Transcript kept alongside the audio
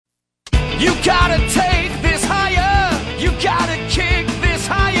You gotta take this higher. You gotta kick this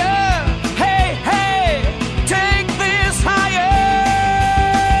higher. Hey, hey, take this higher.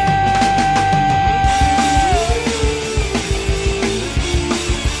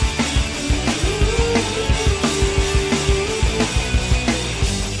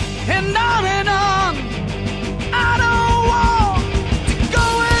 And on and on. I don't want to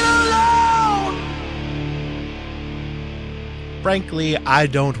go it alone. Frankly, I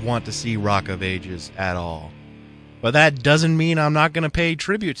don't want to see Rock of Ages at all. But that doesn't mean I'm not going to pay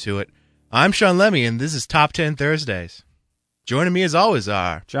tribute to it. I'm Sean Lemmy, and this is Top 10 Thursdays. Joining me as always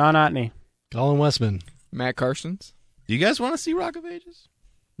are... John Otney. Colin Westman. Matt Carstens. Do you guys want to see Rock of Ages?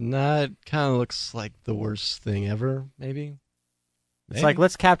 Nah, it kind of looks like the worst thing ever, maybe. It's like,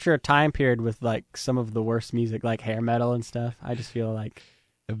 let's capture a time period with like some of the worst music, like hair metal and stuff. I just feel like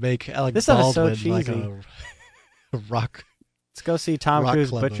Make Alec this stuff is so Baldwin like cheesy. a rock. Let's go see Tom Rock Cruise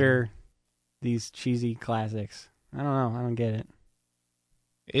club butcher these cheesy classics. I don't know. I don't get it.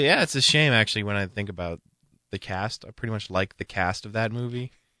 Yeah, it's a shame, actually, when I think about the cast. I pretty much like the cast of that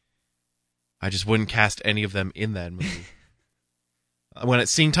movie. I just wouldn't cast any of them in that movie.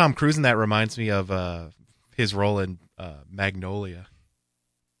 Seeing Tom Cruise in that reminds me of his role in Magnolia.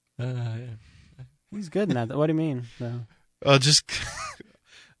 Yeah. He's good in that. What do you mean? No. Just...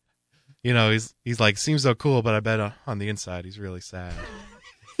 he's like, seems so cool, but I bet on the inside he's really sad.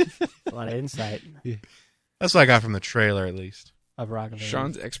 A lot of insight That's what I got from the trailer, at least. of Rock of Ages.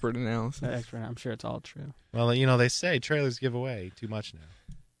 Sean's expert analysis. I'm sure it's all true. Well, they say trailers give away too much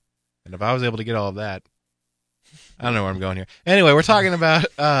now. And if I was able to get all of that, I don't know where I'm going here. Anyway, we're talking about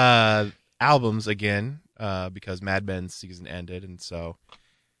albums again, because Mad Men's season ended, and so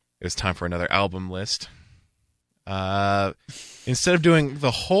it was time for another album list. Instead of doing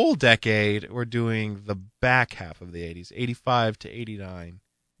the whole decade, we're doing the back half of the 80s, 85 to 89.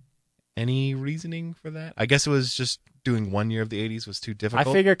 Any reasoning for that? I guess it was just doing 1 year of the 80s was too difficult.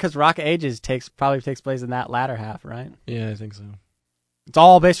 I figure because Rock of Ages probably takes place in that latter half, right? Yeah, I think so. It's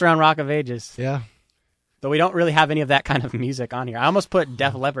all based around Rock of Ages. Yeah. Though we don't really have any of that kind of music on here. I almost put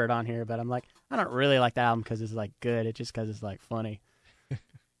Def Leppard on here, but I'm like, I don't really like that album because it's like good. It's just because it's like funny.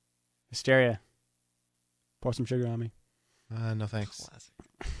 Hysteria. Pour some sugar on me. No thanks.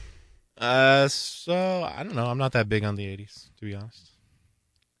 Classic. So, I don't know. I'm not that big on the 80s, to be honest.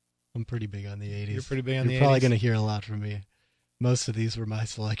 I'm pretty big on the 80s. You're pretty big on the 80s? You're probably going to hear a lot from me. Most of these were my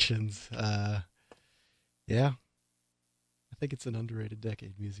selections. Yeah. I think it's an underrated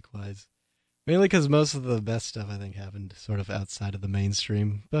decade, music-wise. Mainly because most of the best stuff, I think, happened sort of outside of the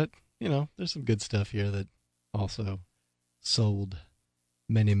mainstream. But, there's some good stuff here that also sold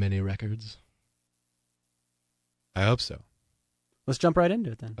many, many records. I hope so. Let's jump right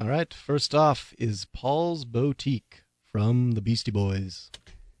into it then. All right, first off is Paul's Boutique from the Beastie Boys.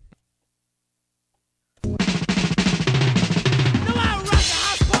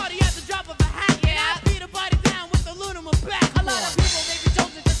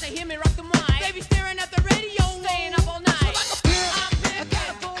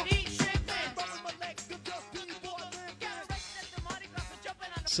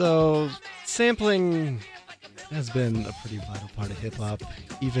 So, sampling has been a pretty vital part of hip-hop,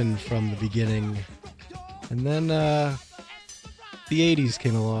 even from the beginning. And then the 80s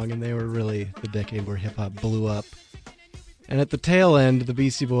came along, and they were really the decade where hip-hop blew up. And at the tail end, the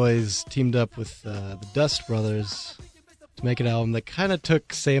Beastie Boys teamed up with the Dust Brothers to make an album that kind of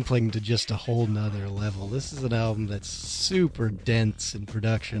took sampling to just a whole nother level. This is an album that's super dense in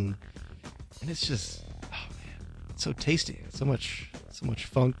production, and it's just, oh man, it's so tasty. So much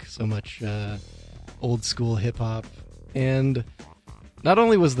funk, so much old school hip hop, and not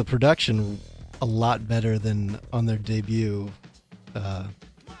only was the production a lot better than on their debut,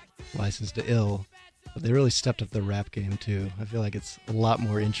 License to Ill, but they really stepped up their rap game too. I feel like it's a lot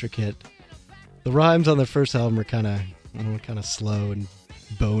more intricate. The rhymes on their first album are kind of slow and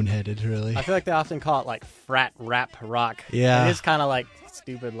boneheaded, really. I feel like they often call it like frat rap rock. Yeah. It is kind of like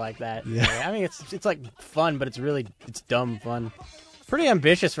stupid like that. Yeah. I mean, it's like fun, but it's dumb fun. Pretty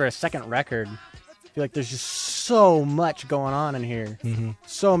ambitious for a second record. I feel like there's just so much going on in here. Mm-hmm.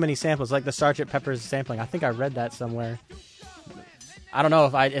 So many samples, like the Sgt. Pepper's sampling. I think I read that somewhere. I don't know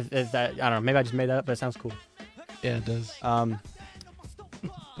if that, I don't know, maybe I just made that up, but it sounds cool. Yeah, it does.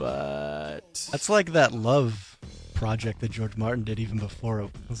 But That's like that Love project that George Martin did even before. It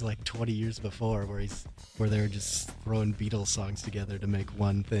was like 20 years before, where they were just throwing Beatles songs together to make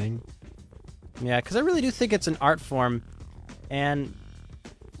one thing. yeah, because I really do think it's an art form, and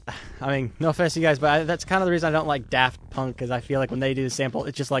I mean, no offense to you guys, but that's kind of the reason I don't like Daft Punk, because I feel like when they do the sample,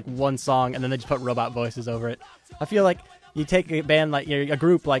 it's just like one song, and then they just put robot voices over it. I feel like you take a band like a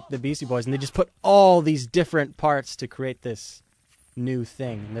group like the Beastie Boys, and they just put all these different parts to create this new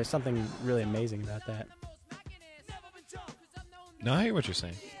thing. And there's something really amazing about that. No, I hear what you're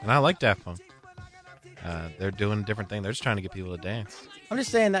saying, and I like Daft Punk. They're doing a different thing. They're just trying to get people to dance. I'm just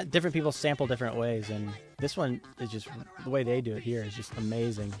saying that different people sample different ways, and this one is just the way they do it here is just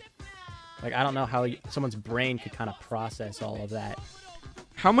amazing. Like, I don't know how someone's brain could kind of process all of that.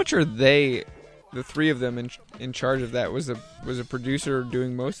 How much are they, the three of them, in charge of that? Was a producer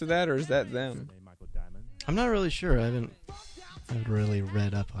doing most of that, or is that them? I'm not really sure. I haven't really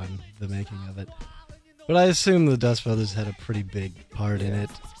read up on the making of it. But I assume the Dust Brothers had a pretty big part in it.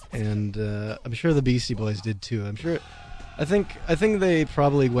 And I'm sure the Beastie Boys did too. I think they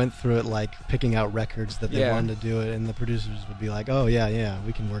probably went through it like picking out records that they wanted to do it, and the producers would be like, "Oh yeah,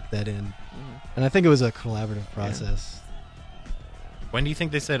 we can work that in." Mm-hmm. And I think it was a collaborative process. Yeah. When do you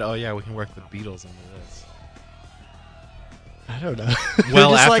think they said, "Oh yeah, we can work the Beatles into this"? I don't know.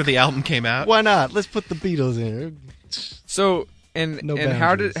 Well, after the album came out, why not? Let's put the Beatles in here. So and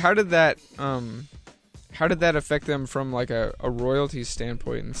how did that affect them from like a royalties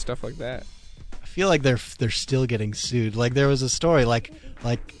standpoint and stuff like that? I feel like they're still getting sued. Like there was a story like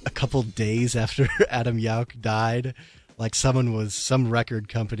a couple days after Adam Yauch died, like some record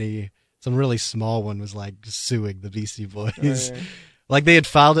company, some really small one was like suing the Beastie Boys. Oh, yeah. Like they had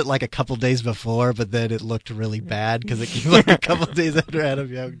filed it like a couple days before, but then it looked really bad because it came like a couple days after Adam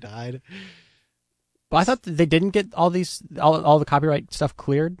Yauch died. But I thought that they didn't get all the copyright stuff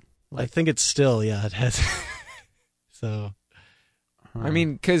cleared. I think it's still, it has. So, I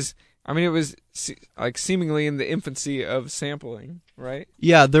mean, it was like seemingly in the infancy of sampling, right?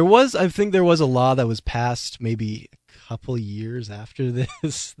 Yeah, I think there was a law that was passed maybe a couple years after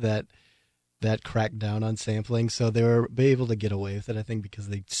this that cracked down on sampling. So they were able to get away with it, I think, because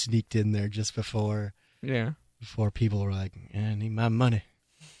they sneaked in there just before. Yeah. Before people were like, I need my money.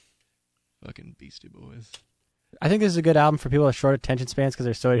 Fucking Beastie Boys. I think this is a good album for people with short attention spans because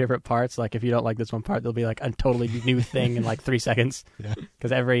there's so many different parts. Like, if you don't like this one part, there'll be like a totally new thing in like 3 seconds. Yeah.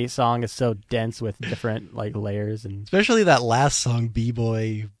 Because every song is so dense with different like layers, and especially that last song,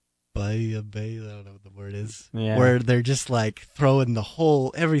 B-Boy, Bay, I don't know what the word is. Yeah. Where they're just like throwing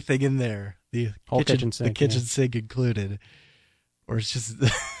everything in there, the whole kitchen sink included, or it's just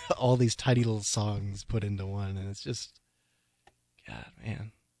all these tiny little songs put into one, and it's just, God,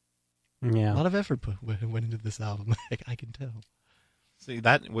 man. Yeah, a lot of effort went into this album. I can tell. See,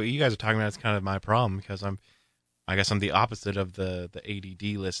 that what you guys are talking about is kind of my problem because I guess I'm the opposite of the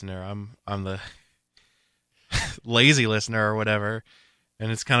ADD listener. I'm the lazy listener or whatever,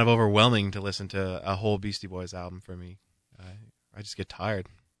 and it's kind of overwhelming to listen to a whole Beastie Boys album for me. I just get tired.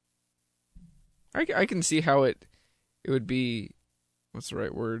 I can see how it would be. What's the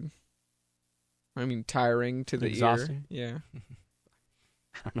right word? I mean, tiring to the exhausting. Ear. Yeah.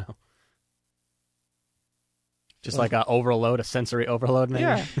 I don't know. Just like a sensory overload, maybe?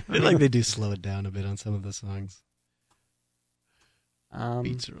 Yeah. I feel like they do slow it down a bit on some of the songs.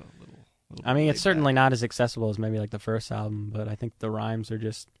 Beats are a little I mean, it's certainly not as accessible as maybe like the first album, but I think the rhymes are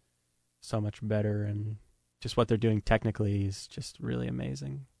just so much better, and just what they're doing technically is just really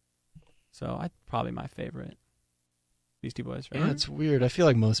amazing. So probably my favorite. Beastie Boys, right? Yeah, it's weird. I feel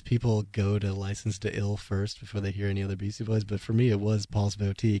like most people go to License to Ill first before they hear any other Beastie Boys, but for me it was Paul's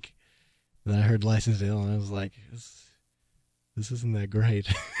Boutique. And then I heard License to Ill, and I was like, this isn't that great.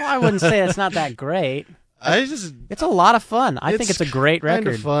 Well, I wouldn't say it's not that great. It's a lot of fun. I think it's a great record.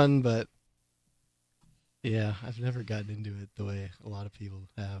 Kind of fun, but yeah, I've never gotten into it the way a lot of people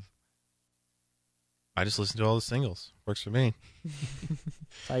have. I just listen to all the singles. Works for me.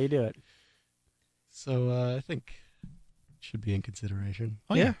 That's how you do it. So I think it should be in consideration.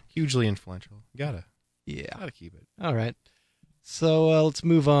 Oh yeah, hugely influential. Gotta keep it. All right. So let's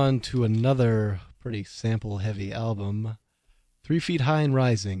move on to another pretty sample-heavy album, 3 Feet High and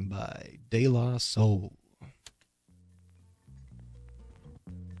Rising by De La Soul.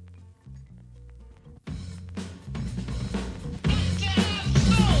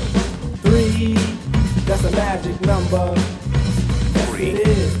 Three, that's a magic number. Yes, it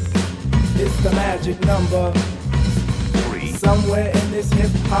is. It's the magic number. 3. Somewhere in this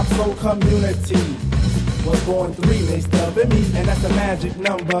hip-hop soul community was born 3 mixed up in me, and that's the magic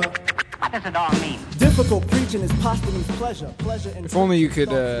number. What does it all mean? Difficult preaching is posthumous pleasure. And if only you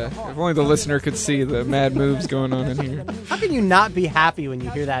could, if only the listener could see the mad moves going on in here. How can you not be happy when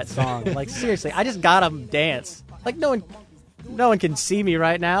you hear that song? Like, seriously, I just gotta dance. Like, no one can see me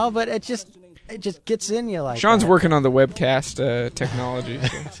right now, but it just gets in you like Sean's that. working on the webcast technology.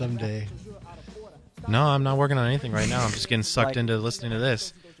 So. Someday. No, I'm not working on anything right now. I'm just getting sucked into listening to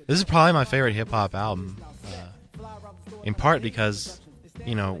this. This is probably my favorite hip-hop album. in part because,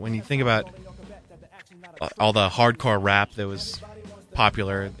 when you think about all the hardcore rap that was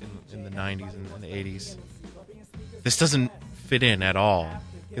popular in the 90s and the 80s, this doesn't fit in at all.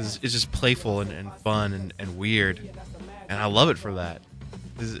 It's just playful and fun and weird, and I love it for that.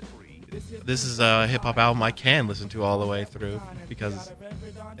 This is a hip-hop album I can listen to all the way through because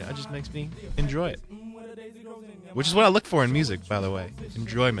it just makes me enjoy it. Which is what I look for in music, by the way.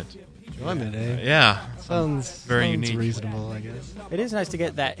 Enjoyment. Enjoyment, eh? Yeah. Sounds very unique. reasonable, I guess. It is nice to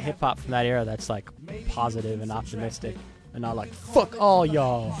get that hip hop from that era that's like positive and optimistic, and not like "fuck all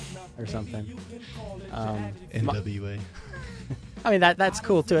y'all" or something. NWA. I mean that's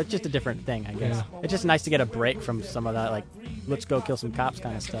cool too. It's just a different thing, I guess. Yeah. It's just nice to get a break from some of that like "let's go kill some cops"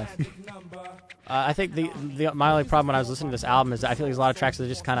 kind of stuff. I think my only problem when I was listening to this album is that I feel like there's a lot of tracks that are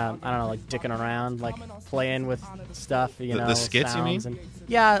just kind of, I don't know, like dicking around, like playing with stuff, The skits, you mean? And,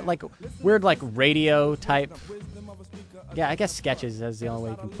 yeah, like weird like radio type. Yeah, I guess sketches is the only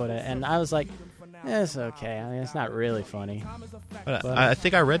way you can put it. And I was like, it's okay. I mean, it's not really funny. But I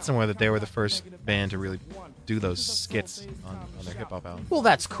think I read somewhere that they were the first band to really do those skits on their hip-hop album. Well,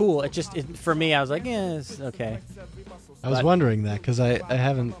 that's cool. For me, I was like, it's okay. I was But- wondering that because I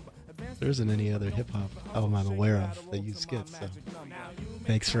haven't. There isn't any other hip hop album I'm aware of that use skits. So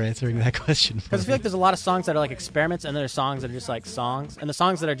thanks for answering that question. Because I feel like there's a lot of songs that are like experiments, and there's songs that are just like songs, and the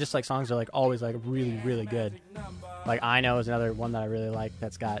songs that are just like songs are like always like really, really good. Like I Know is another one that I really like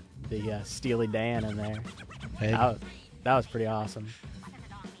that's got the Steely Dan in there. That was pretty awesome.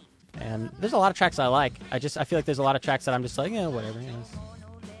 And there's a lot of tracks I like. I feel like there's a lot of tracks that I'm just like, whatever.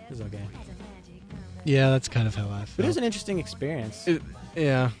 It's okay. Yeah, that's kind of how I feel. But it was an interesting experience.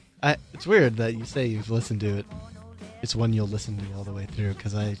 Yeah. It's weird that you say you've listened to it. It's one you'll listen to all the way through,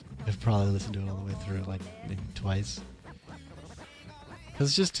 because I have probably listened to it all the way through, like, maybe twice. Because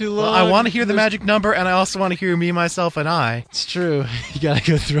it's just too long. Well, I want to hear the magic number, and I also want to hear Me, Myself, and I. It's true. You gotta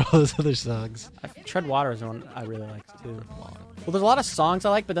go through all those other songs. Tread Water is one I really like too. Well, there's a lot of songs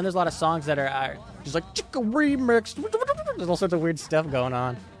I like, but then there's a lot of songs that are just like chicka remix. There's all sorts of weird stuff going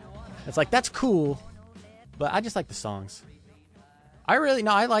on. It's like, that's cool, but I just like the songs.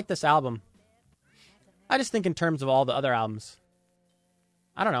 I like this album. I just think in terms of all the other albums.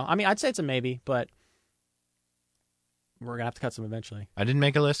 I don't know. I mean, I'd say it's a maybe, but we're going to have to cut some eventually. I didn't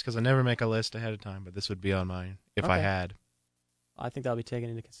make a list because I never make a list ahead of time, but this would be on mine if I Okay. had. I think that'll be taken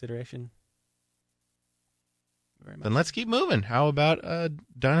into consideration. Very much. Then let's keep moving. How about a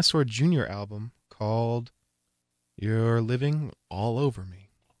Dinosaur Jr. album called You're Living All Over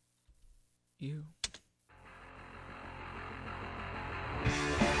Me? You.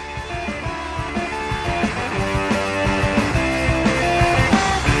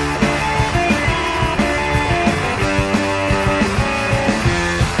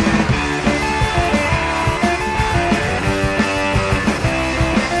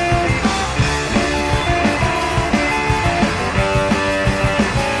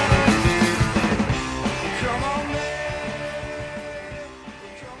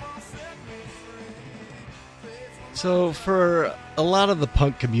 So for a lot of the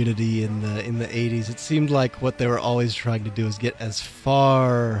punk community in the 80s, it seemed like what they were always trying to do is get as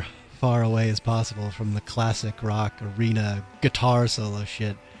far away as possible from the classic rock arena guitar solo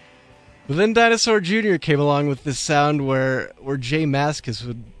shit. But then Dinosaur Jr. came along with this sound where Jay Mascis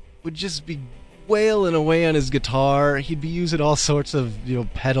would just be wailing away on his guitar. He'd be using all sorts of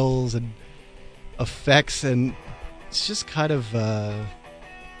pedals and effects, and it's just kind of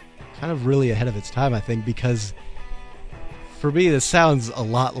really ahead of its time, I think, because for me, this sounds a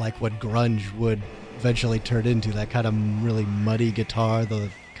lot like what grunge would eventually turn into. That kind of really muddy guitar, the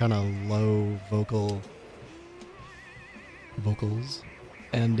kind of low vocals.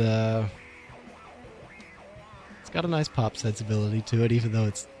 And it's got a nice pop sensibility to it, even though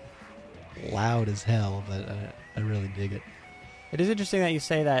it's loud as hell, but I really dig it. It is interesting that you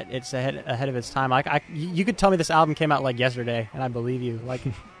say that it's ahead of its time. Like you could tell me this album came out like yesterday, and I believe you. Like,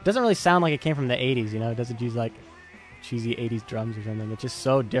 it doesn't really sound like it came from the 80s, It doesn't use like cheesy 80s drums or something. It's just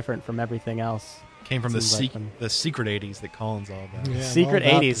so different from everything else. Came from the Seems like the secret 80s that Colin's all about. Yeah, Secret I'm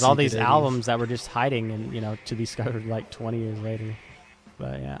all about 80s, the all these secret 80s. albums that were just hiding and, to be discovered like 20 years later.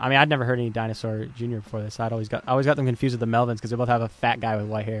 But yeah, I mean, I'd never heard any Dinosaur Jr. before this. I always got them confused with the Melvins because they both have a fat guy with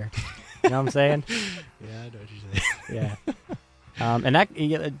white hair. You know what I'm saying? Yeah, I know what you're saying. Yeah. And that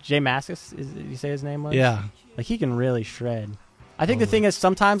Jay Mascis, you say his name was? Yeah. Like, he can really shred. I think the thing is,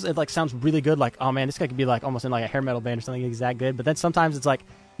 sometimes it like sounds really good. Like, oh man, this guy could be like almost in like a hair metal band or something. He's that good. But then sometimes it's like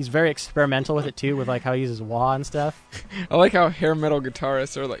he's very experimental with it too, with like how he uses wah and stuff. I like how hair metal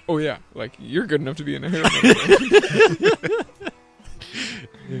guitarists are like, oh yeah, like you're good enough to be in a hair metal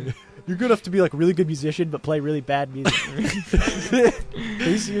band. you're good enough to be like a really good musician, but play really bad music.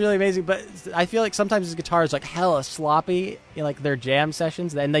 He's really amazing, but I feel like sometimes his guitar is like hella sloppy in like their jam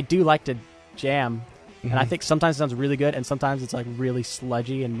sessions, and they do like to jam. And I think sometimes it sounds really good, and sometimes it's like really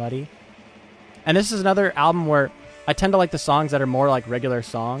sludgy and muddy. And this is another album where I tend to like the songs that are more like regular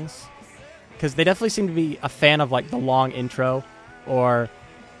songs, because they definitely seem to be a fan of like the long intro, or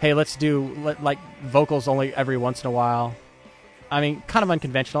hey, let's do like vocals only every once in a while. I mean, kind of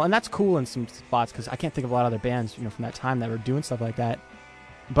unconventional, and that's cool in some spots because I can't think of a lot of other bands, from that time that were doing stuff like that.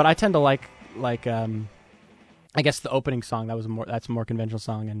 But I tend to like I guess the opening song that's a more conventional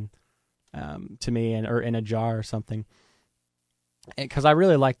song, and to me, or In a Jar or something, because I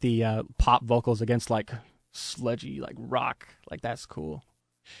really like the pop vocals against like sludgy like rock, like that's cool.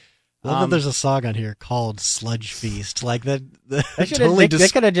 I love that there's a song on here called Sludge Feast. Like that They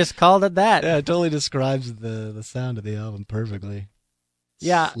could have just called it that. Yeah, it totally describes the sound of the album perfectly.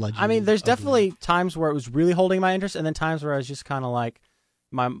 Yeah, Sludgy, I mean, there's ugly. definitely times where it was really holding my interest, and then times where I was just kind of like,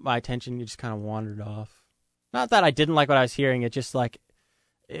 my attention just kind of wandered off. Not that I didn't like what I was hearing, it just like,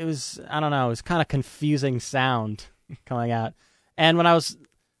 it was, I don't know, it was kind of confusing sound coming out. And when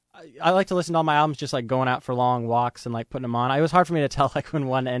I like to listen to all my albums just like going out for long walks and like putting them on. It was hard for me to tell like when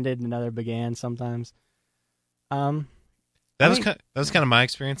one ended and another began sometimes. That was kind of my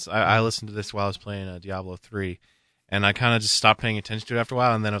experience. I listened to this while I was playing Diablo 3, and I kind of just stopped paying attention to it after a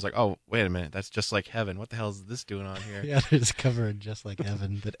while, and then I was like, oh, wait a minute, that's Just Like Heaven. What the hell is this doing on here? Yeah, there's a cover of Just Like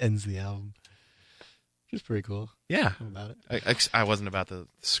Heaven that ends the album. Which is pretty cool. Yeah. About it. I wasn't about the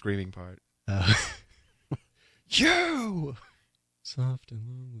screaming part. You! Soft and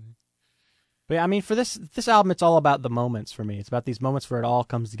lonely. But yeah, I mean, for this album, it's all about the moments for me. It's about these moments where it all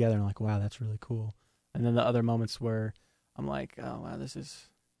comes together and like, wow, that's really cool. And then the other moments where I'm like, oh wow, this is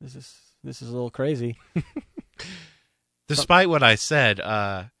a little crazy. Despite what I said,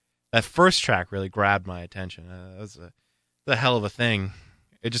 that first track really grabbed my attention. That was a hell of a thing.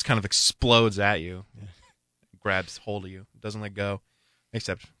 It just kind of explodes at you, grabs hold of you, doesn't let go,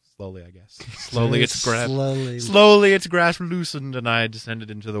 except slowly, I guess. Slowly, its grasp loosened, and I descended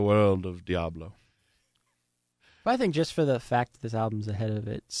into the world of Diablo. But I think just for the fact that this album's ahead of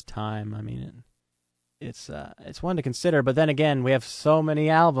its time, I mean, it's one to consider. But then again, we have so many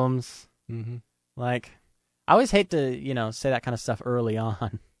albums. Mm-hmm. Like, I always hate to say that kind of stuff early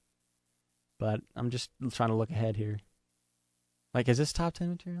on, but I'm just trying to look ahead here. Like, is this top 10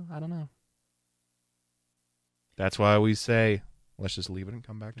 material? I don't know. That's why we say, let's just leave it and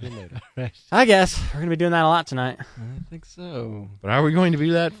come back to it later. Right. I guess we're gonna be doing that a lot tonight. I think so. But are we going to be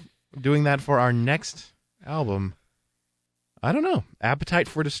doing that for our next album? I don't know. Appetite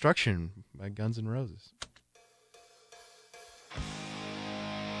for Destruction by Guns N' Roses.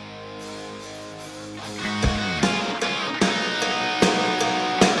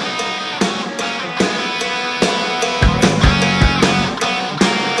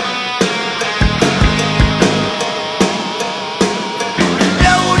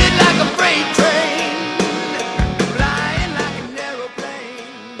 Loaded like a freight train, flying like an aeroplane,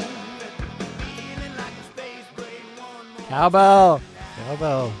 feeling like a space brain. One more Cowbell.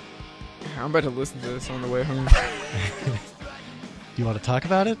 Cowbell. I'm about to listen to this on the way home. Do you want to talk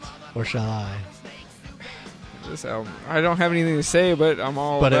about it, or shall I? This album, I don't have anything to say, but I'm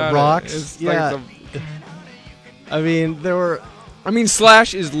all But about it rocks. It's Yeah. like I mean, there were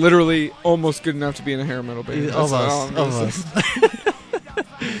Slash is literally almost good enough to be in a hair metal band. That's all I'm gonna say.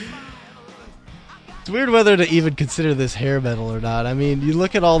 It's weird whether to even consider this hair metal or not. I mean, you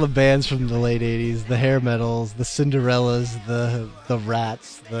look at all the bands from the late '80s: the hair metals, the Cinderellas, the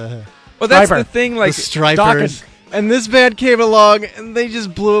Rats, the Well, that's Striper. the thing. Like, the Stripers, and this band came along and they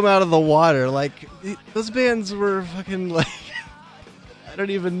just blew them out of the water. Like those bands were fucking like I don't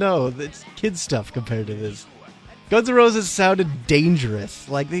even know. It's kid stuff compared to this. Guns N' Roses sounded dangerous.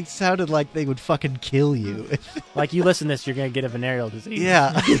 Like they sounded like they would fucking kill you. Like, you listen to this, you're gonna get a venereal disease.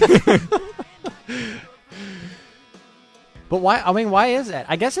 Yeah. But why? I mean, why is that?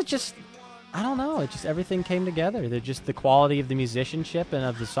 I guess it just, I don't know. It just, everything came together. They're just the quality of the musicianship and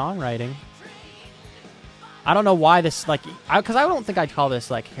of the songwriting. I don't know why this, like, because I don't think I'd call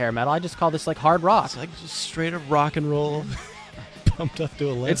this like hair metal. I just call this like hard rock. It's like just straight up rock and roll, pumped up to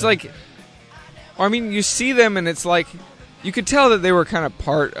 11. it's like, I mean, you see them and it's like, you could tell that they were kind of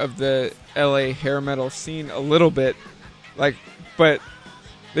part of the LA hair metal scene a little bit, like, but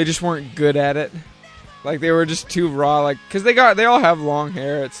they just weren't good at it. Like, they were just too raw, like, because they all have long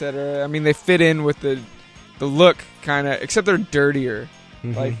hair, etc. I mean, they fit in with the look, kind of, except they're dirtier.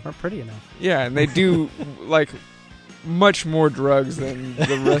 Mhm. Like, We're pretty enough. yeah, and they do, like, much more drugs than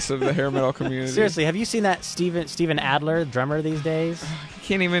the rest of the hair metal community. Seriously, have you seen that Steven Adler, drummer these days? You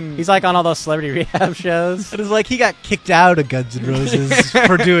can't even. He's like on all those celebrity rehab shows. It was like he got kicked out of Guns N' Roses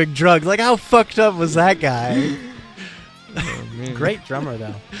for doing drugs. Like, how fucked up was that guy? Oh, man. Great drummer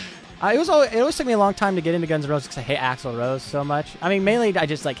though. It always took me a long time to get into Guns N' Roses because I hate Axl Rose so much. I mean, mainly I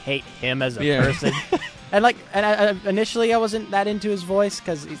just like hate him as a person. And initially I wasn't that into his voice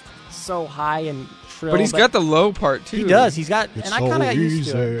because he's so high and shrill. But he's got the low part too. He does. He's got, It's and I kind of so got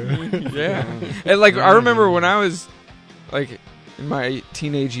used to it. easy. Yeah. And like I remember when I was like in my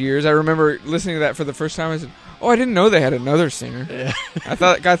teenage years, I remember listening to that for the first time. I said, "Oh, I didn't know they had another singer. Yeah. I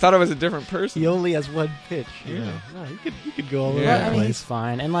thought it was a different person." He only has one pitch. You Yeah. know. No, he could go all over Yeah. But, the I mean, he's place.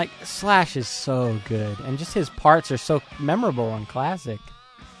 fine. And like Slash is so good, and just his parts are so memorable and classic.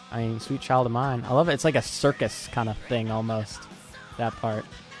 I mean, Sweet Child of Mine. I love it. It's like a circus kind of thing almost. That part.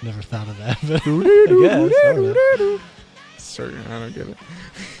 Never thought of that. But I guess. I don't know. Certain, I don't get it.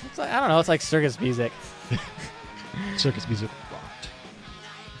 It's like, I don't know. It's like circus music. Circus music rocked.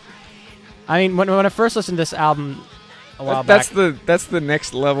 I mean, when I first listened to this album a while That's back, that's the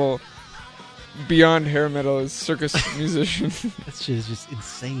next level beyond hair metal is circus musician. That shit is just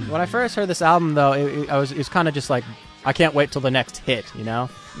insane. when I first heard this album though, it was kind of just like, I can't wait till the next hit, you know.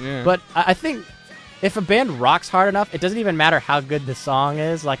 Yeah. But I think if a band rocks hard enough, it doesn't even matter how good the song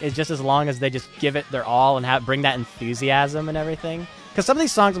is. Like, it's just as long as they just give it their all and bring that enthusiasm and everything. Because some of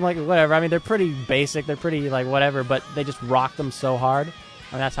these songs, I'm like, whatever. I mean, they're pretty basic. They're pretty, like, whatever. But they just rock them so hard.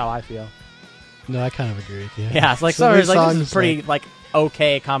 And that's how I feel. No, I kind of agree with you. Yeah, it's like, Some some of it's these like this is songs, pretty, like,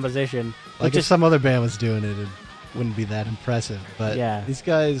 okay composition. Like Which if is, some other band was doing it, it wouldn't be that impressive. But Yeah. these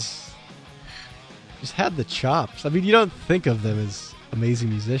guys just had the chops. I mean, you don't think of them as amazing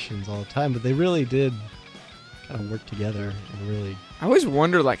musicians all the time, but they really did kind of work together in a really. I always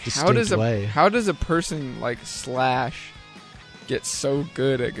wonder, like, Distinct way. how does a person like Slash get so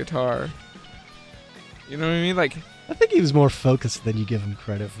good at guitar? You know what I mean? Like, I think he was more focused than you give him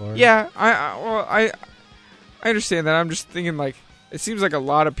credit for. yeah, I understand that. I'm just thinking, like, it seems like a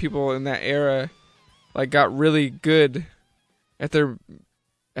lot of people in that era, like, got really good at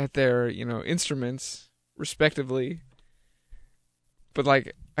their instruments respectively. But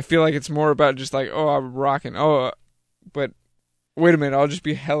like, I feel like it's more about just like, oh, I'm rocking. Oh, but wait a minute, I'll just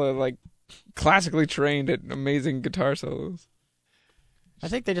be hella like classically trained at amazing guitar solos. I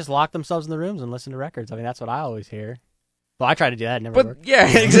think they just lock themselves in the rooms and listen to records. I mean, that's what I always hear. Well, I try to do that. It never But worked. yeah,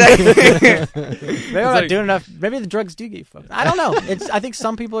 exactly. Maybe I'm not like- doing enough. Maybe the drugs do get you focused. I don't know. I think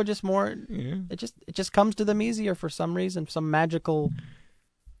some people are just more. Yeah. It just comes to them easier for some reason, some magical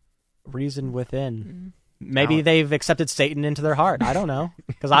reason within. Maybe Wow. they've accepted Satan into their heart. I don't know,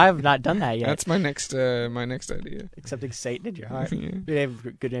 because I have not done that yet. That's my next idea. Accepting Satan into your heart. Yeah.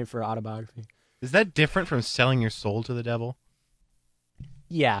 Good name for autobiography. Is that different from selling your soul to the devil?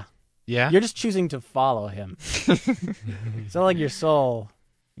 Yeah, Yeah. you're just choosing to follow him. So like your soul,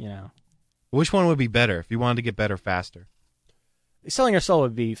 you know, Which one would be better if you wanted to get better faster? selling your soul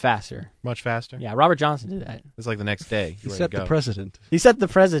would be faster. Much faster? Yeah, Robert Johnson did that. It's like the next day. He You're ready set to the go. precedent. He set the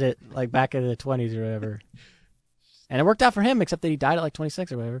president like back in the 20s or whatever. And it worked out for him, except that he died at like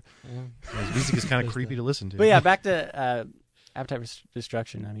 26 or whatever. His music is kind of creepy to listen to. But yeah, back to Appetite for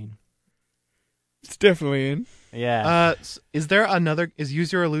Destruction. I mean, It's definitely in. yeah. Is there another? Is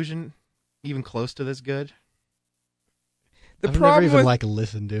Use Your Illusion even close to this good? The I've never problem even with like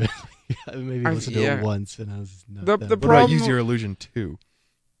listened to it. I maybe listened to yeah. it once, and I was not The that What problem- about Use Your Illusion 2?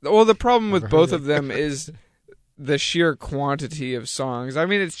 the problem with Never both heard of them is the sheer quantity of songs. I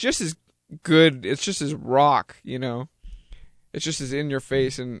mean, it's just as good. It's just as rock, you know. It's just as in your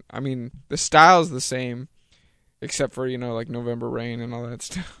face, and I mean, the style's the same, except for like November Rain and all that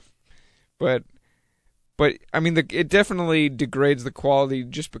stuff. But I mean, it definitely degrades the quality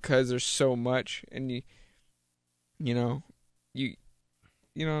just because there's so much, and you know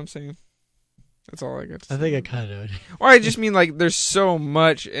what I'm saying. That's all I got to say. I think I kind of. Or I just mean like there's so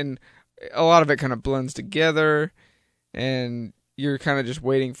much, and a lot of it kind of blends together, and you're kind of just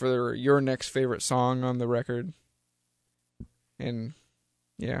waiting for your next favorite song on the record. And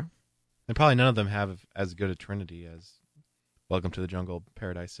yeah, And probably none of them have as good a trinity as Welcome to the Jungle,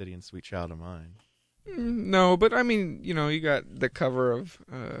 Paradise City, and Sweet Child of Mine. no, but I mean, you got the cover of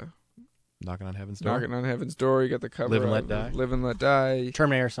Knocking on Heaven's Door. Knocking on Heaven's Door. You got the cover Live and of Let Die. Live and Let Die.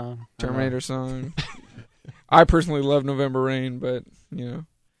 Terminator song. Terminator song. I personally love November Rain, but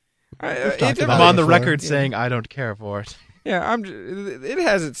talked I'm about on it the before. record Yeah. saying I don't care for it. Yeah, it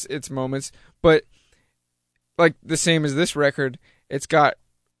has its moments, but like the same as this record, it's got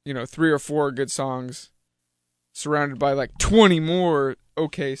 3 or 4 good songs surrounded by like 20 more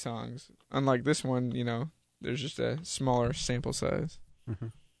okay songs. Unlike this one, There's just a smaller sample size.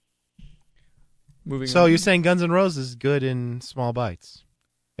 Mhm. Moving So on. you're saying Guns N' Roses is good in small bites?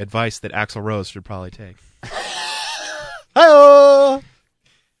 Advice that Axl Rose should probably take. Hi-oh!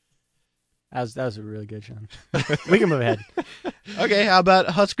 That was really good, Sean. We can move ahead. Okay, how about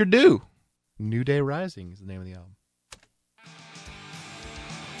Husker Du? New Day Rising is the name of the album.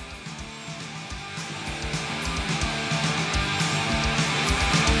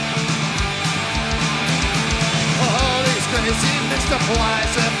 All these crazy mixed up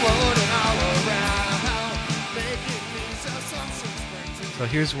wires are floating all around, making these assumptions bring to So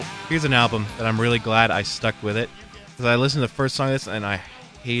here's an album that I'm really glad I stuck with it because I listened to the first song of this and I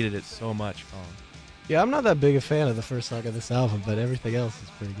hated it so much. Yeah, I'm not that big a fan of the first song of this album, but everything else is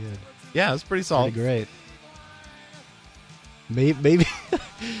pretty good. Yeah, it's pretty solid. Pretty great. Maybe,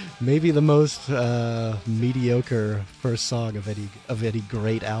 maybe the most mediocre first song of any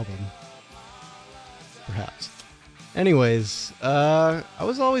great album, perhaps. Anyways, I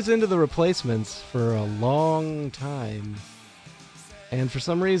was always into the Replacements for a long time, and for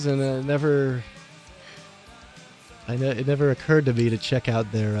some reason, it never occurred to me to check out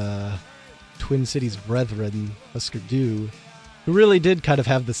their Twin Cities brethren, Husker Du, who really did kind of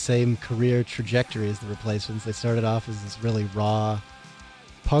have the same career trajectory as the Replacements. They started off as this really raw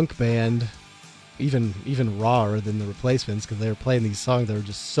punk band, even rawer than the Replacements, because they were playing these songs that were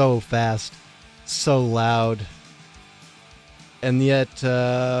just so fast, so loud. And yet,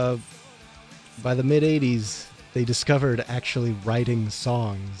 by the mid-'80s, they discovered actually writing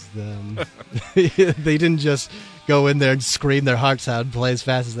songs. They didn't just go in there and scream their hearts out and play as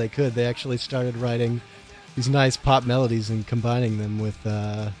fast as they could. They actually started writing these nice pop melodies and combining them with,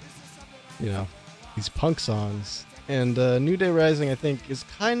 these punk songs. And New Day Rising, I think, is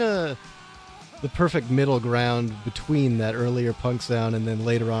kind of the perfect middle ground between that earlier punk sound and then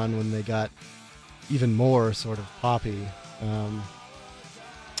later on when they got even more sort of poppy.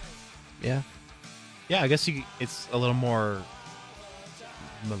 Yeah. Yeah, I guess it's a little more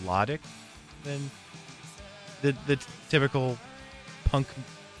melodic than the typical punk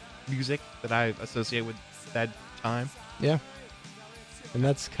music that I associate with that time. Yeah. And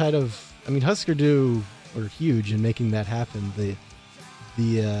that's kind of, I mean, Husker Du were huge in making that happen. The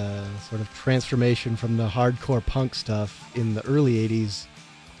sort of transformation from the hardcore punk stuff in the early 80s.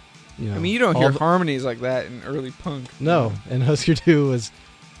 I mean, you don't hear harmonies like that in early punk. No, and Husker Du was,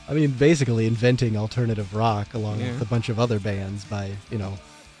 I mean, basically inventing alternative rock along with a bunch of other bands by,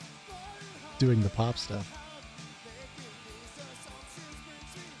 doing the pop stuff.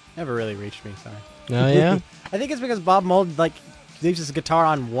 Never really reached me, sorry. Oh, yeah? I think it's because Bob Mould, leaves his guitar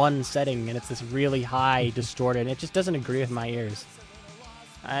on one setting, and it's this really high, distorted. It just doesn't agree with my ears.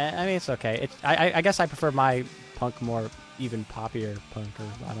 I mean, it's okay. I guess I prefer my punk more even poppier punk, or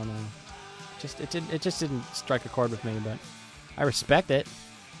I don't know. It just didn't strike a chord with me, but I respect it.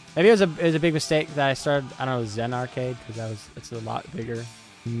 Maybe it was a big mistake that I started, I don't know, Zen Arcade, because it's a lot bigger.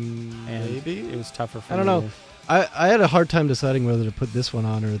 And Maybe. it was tougher for I me. don't know. I had a hard time deciding whether to put this one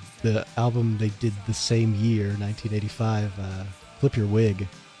on or the album they did the same year, 1985, Flip Your Wig,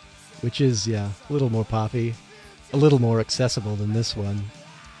 which is, a little more poppy, a little more accessible than this one.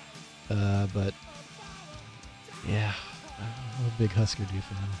 But, yeah, I'm a big Husker Du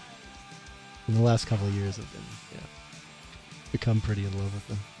fan. In the last couple of years, I've been, become pretty in love with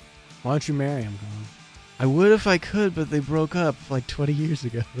them. Why don't you marry him, Colin? I would if I could, but they broke up like 20 years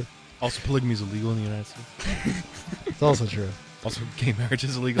ago. Also, polygamy is illegal in the United States. It's also true. Also, gay marriage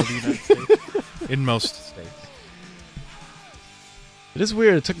is illegal in the United States. In most states. It is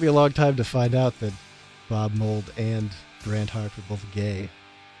weird. It took me a long time to find out that Bob Mould and Grant Hart were both gay.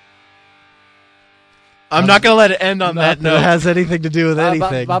 I'm not going to let it end on that Not note. it has anything to do with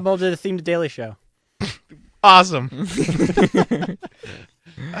anything. Bob Mould did a theme to Daily Show. Awesome.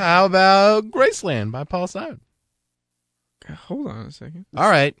 How about Graceland by Paul Simon? Hold on a second. All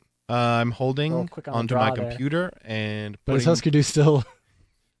right. I'm holding little quick on the onto draw my there. computer and But is putting... Husker Du still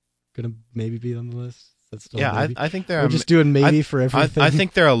going to maybe be on the list? That's still Yeah, maybe? I think they're... We're just doing maybe I- for everything. I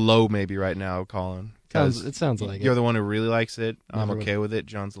think they're a low maybe right now, Colin. 'cause it sounds like you're it. the one who really likes it. I'm Never okay with it.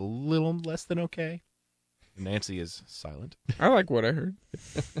 John's a little less than okay. Nancy is silent. I like what I heard.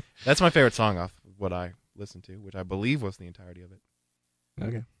 That's my favorite song off of what I listened to, which I believe was the entirety of it.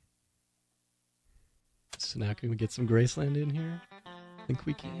 Okay. So now can we get some Graceland in here? I think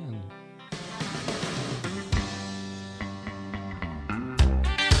we can.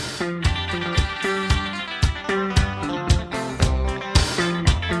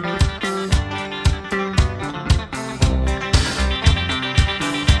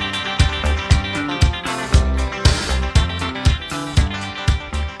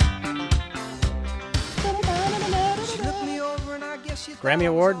 Grammy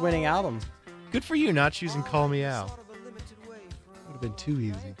Award-winning album. Good for you not choosing Call Me Out. Would have been too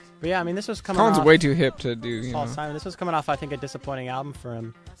easy. But yeah, I mean, this was coming Colin's off way too hip to do. You Paul know. Simon. This was coming off, I think, a disappointing album for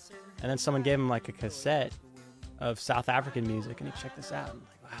him. And then someone gave him like a cassette of South African music, and he checked this out. And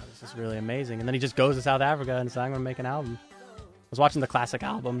like, wow, this is really amazing. And then he just goes to South Africa and said, I'm going to make an album. I was watching the Classic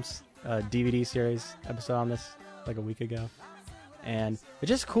Albums DVD series episode on this like a week ago. And it's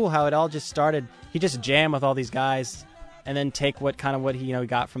just cool how it all just started. He just jammed with all these guys and then take what he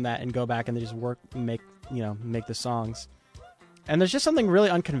got from that and go back and they just work and make the songs. And there's just something really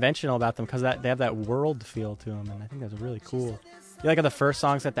unconventional about them because they have that world feel to them, and I think that's really cool. You like how the first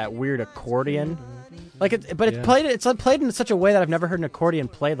song's got that weird accordion, it's played in such a way that I've never heard an accordion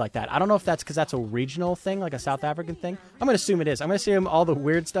played like that. I don't know if that's because that's a regional thing, like a South African thing. I'm gonna assume it is. I'm gonna assume all the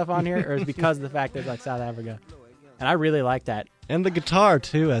weird stuff on here is because of the fact that it's like South Africa, and I really like that. And the guitar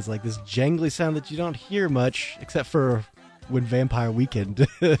too has like this jangly sound that you don't hear much, except for when Vampire Weekend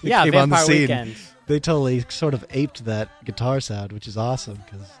Yeah, came on the Vampire scene. Weekend. They totally sort of aped that guitar sound, which is awesome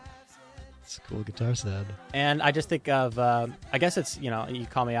because it's a cool guitar sound. And I just think of, I guess it's, You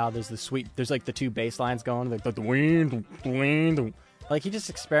Call Me Out, there's like the two bass lines going, like the wind. Like he just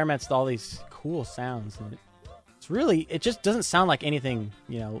experiments with all these cool sounds. And it just doesn't sound like anything,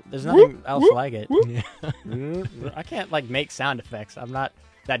 there's nothing else like it. Yeah. I can't like make sound effects. I'm not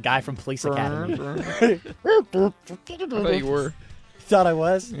that guy from Police Academy. I thought you were. Thought I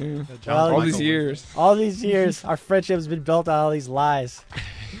was? Yeah. Well, All these years. All these years, our friendship has been built on all these lies.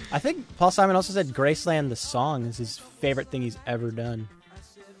 I think Paul Simon also said Graceland the song is his favorite thing he's ever done,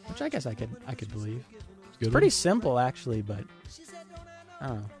 which I guess I could believe. It's pretty simple actually, but I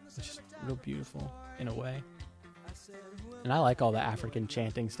don't know. It's just real beautiful in a way. And I like all the African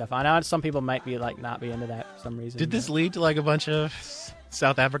chanting stuff. I know some people might be like not be into that for some reason. Did this but lead to like a bunch of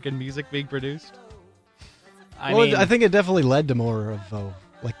South African music being produced? I think it definitely led to more of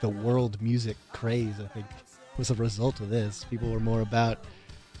like the world music craze. I think was a result of this. People were more about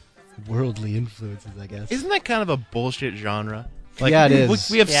worldly influences, I guess. Isn't that kind of a bullshit genre? Yeah, it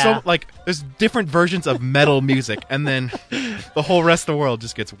is. We have Yeah. there's different versions of metal music, and then the whole rest of the world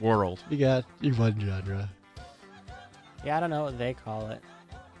just gets whirled. You got your one genre. Yeah, I don't know what they call it.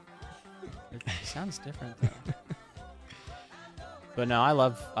 It sounds different though. But no, I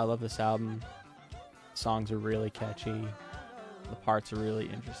love this album. Songs are really catchy. The parts are really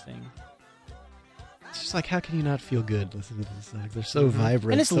interesting. It's just like, how can you not feel good listening to this? Like, they're so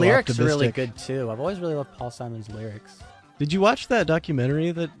vibrant, And his so lyrics are really optimistic. good too. I've always really loved Paul Simon's lyrics. Did you watch that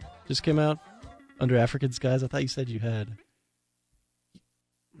documentary that just came out, Under African Skies? I thought you said you had.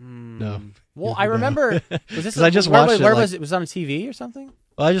 No. Well, No. I remember. Was this? 'Cause I just where, watched it, Where like- was it? Was it on TV or something?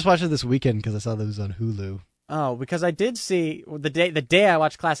 Well, I just watched it this weekend because I saw that it was on Hulu. Oh, because I did see the day I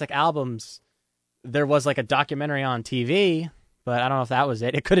watched Classic Albums, there was like a documentary on TV, but I don't know if that was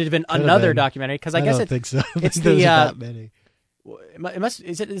it. It could have been Could have another been. documentary because I guess don't it think so. I it's think there's the, that many. it must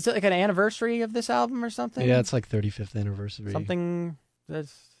is it like an anniversary of this album or something? Yeah, it's like 35th anniversary. something. That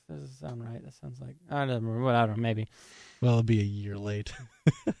doesn't sound right. That sounds like I don't know. Maybe. Well, it'll be a year late.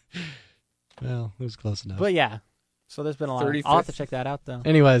 Well, it was close enough. But yeah, so there's been a lot. I'll have to check that out though.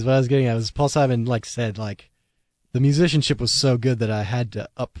 Anyways, what I was getting at was Paul Simon said the musicianship was so good that I had to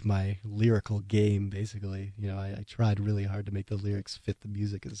up my lyrical game. Basically, I tried really hard to make the lyrics fit the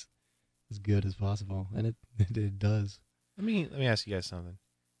music as good as possible, and it does. Let me ask you guys something.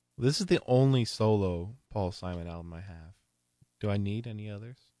 This is the only solo Paul Simon album I have. Do I need any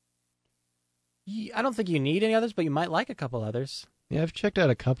others? I don't think you need any others, but you might like a couple others. Yeah, I've checked out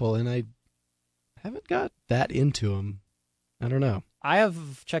a couple, and I haven't got that into them. I don't know. I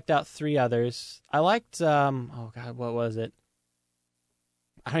have checked out 3 others. I liked, oh God, what was it?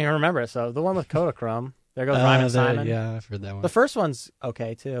 I don't even remember it. So the one with Kodachrome. There goes Rhyme and Simon. Yeah, I've heard that one. The first one's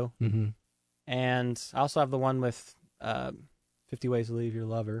okay too. Mm-hmm. And I also have the one with 50 Ways to Leave Your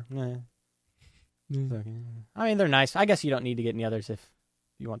Lover. It's okay. I mean, they're nice. I guess you don't need to get any others if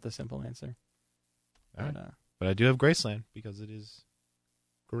you want the simple answer. All right. But, But I do have Graceland because it is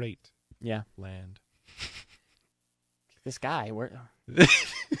great yeah. land. This guy,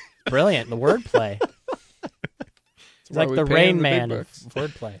 brilliant. The wordplay. It's why like we the pay Rain him the big Man of bucks.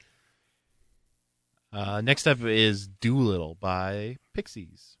 wordplay. Next up is Doolittle by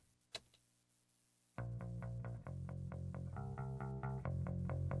Pixies.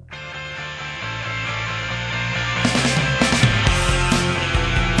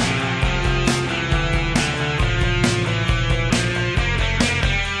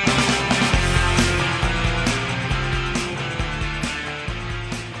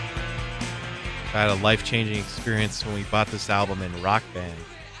 I had a life-changing experience when we bought this album in Rock Band.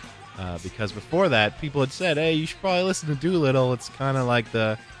 because before that, people had said, "Hey, you should probably listen to Doolittle. It's kind of like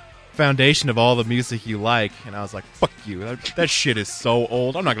the foundation of all the music you like." And I was like, "Fuck you! That shit is so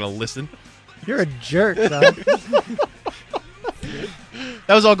old. I'm not gonna listen." You're a jerk, son.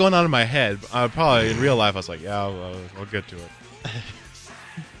 That was all going on in my head. I would probably in real life, I was like, "Yeah, I'll get to it."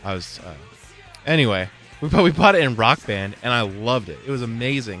 I was anyway. We bought it in Rock Band, and I loved it. It was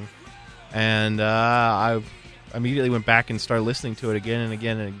amazing, and I immediately went back and started listening to it again and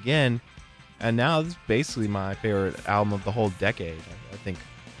again and again. And now this is basically my favorite album of the whole decade.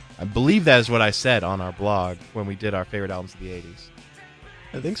 I believe that is what I said on our blog when we did our favorite albums of the 80s.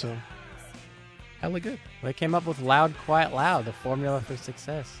 I think so. Hella good. They came up with Loud, Quiet, Loud, the formula for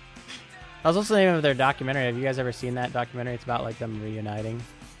success. That was also the name of their documentary. Have you guys ever seen that documentary? It's about like them reuniting.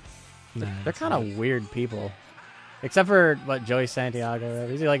 They're kind of weird people, except for Joey Santiago.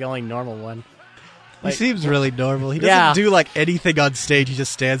 He's like the only normal one. He seems really normal. He doesn't Yeah. do like anything on stage. He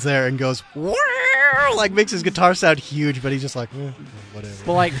just stands there and goes, "Wow," like makes his guitar sound huge, but he's just like, whatever.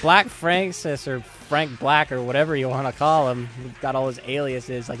 But like Black Francis or Frank Black or whatever you want to call him, he's got all his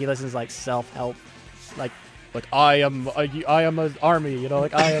aliases. Like he listens to, like self-help, like I am an army. You know,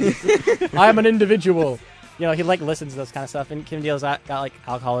 like I am an individual. You know, he like listens to those kind of stuff. And Kim Deal's got like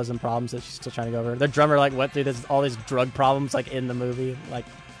alcoholism problems that she's still trying to go over. Their drummer like went through all these drug problems like in the movie, like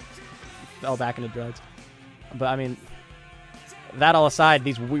fell back into drugs. But I mean, that all aside,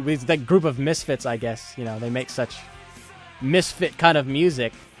 these that group of misfits, I guess, you know, they make such misfit kind of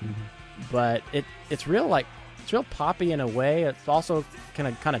music. But it's real poppy in a way. It's also kind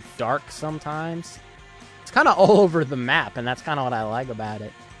of dark sometimes. It's kind of all over the map, and that's kind of what I like about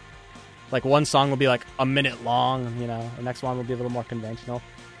it. Like one song will be like a minute long, you know. The next one will be a little more conventional.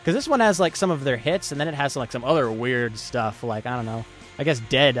 Because this one has like some of their hits, and then it has like some other weird stuff. Like I don't know. I guess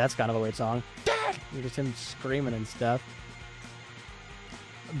 "Dead." That's kind of a weird song. Dead! Just him screaming and stuff.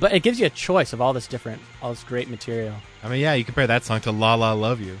 But it gives you a choice of all this great material. I mean, yeah, you compare that song to "La La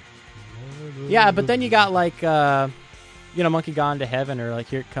Love You." Yeah, but then you got like, "Monkey Gone to Heaven" or like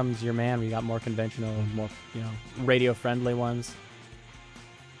 "Here Comes Your Man," where you got more conventional, more radio friendly ones.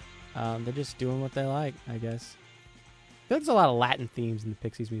 They're just doing what they like, I guess. I feel like there's a lot of Latin themes in the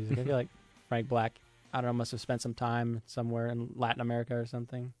Pixies music. I feel like Frank Black, I don't know, must have spent some time somewhere in Latin America or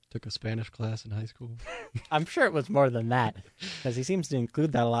something. Took a Spanish class in high school. I'm sure it was more than that, because he seems to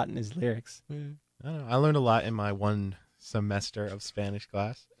include that a lot in his lyrics. I don't know. I learned a lot in my one semester of Spanish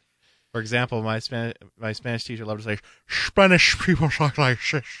class. For example, my Spanish teacher loved to say, "Spanish people talk like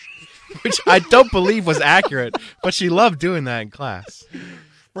this," which I don't believe was accurate, but she loved doing that in class.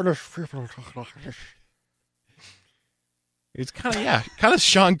 It's kind of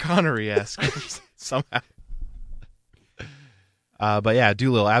Sean Connery-esque somehow. But yeah,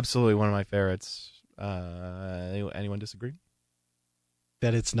 Doolittle, absolutely one of my favorites. Anyone disagree?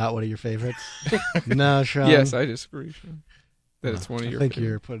 That it's not one of your favorites? No, Sean. Yes, I disagree, Sean. That it's one of your I think favorites.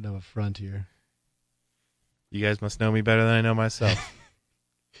 you're putting up a front here. You guys must know me better than I know myself.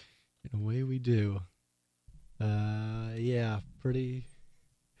 In a way we do. Yeah, pretty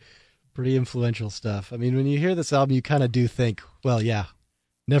influential stuff. I mean, when you hear this album, you kind of do think, well, yeah,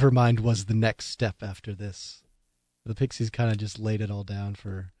 Nevermind was the next step after this. The Pixies kind of just laid it all down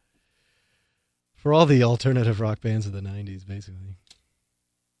for all the alternative rock bands of the 90s, basically.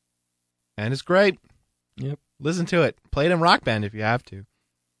 And it's great. Yep. Listen to it. Play it in Rock Band if you have to.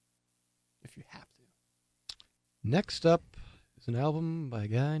 Next up is an album by a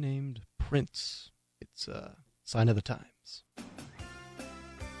guy named Prince. It's Sign of the Times.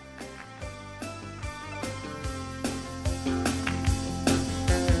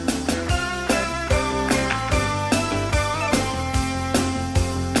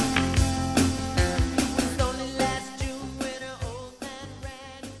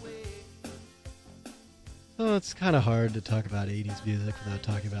 So it's kind of hard to talk about 80s music without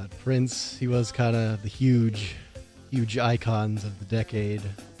talking about Prince. He was kind of the huge icons of the decade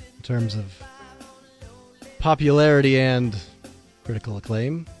in terms of popularity and critical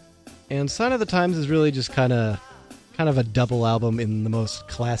acclaim. And Sign of the Times is really just kind of a double album in the most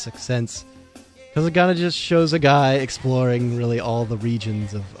classic sense, because it kind of just shows a guy exploring really all the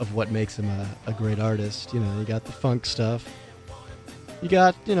regions of what makes him a great artist. You know, you got the funk stuff. You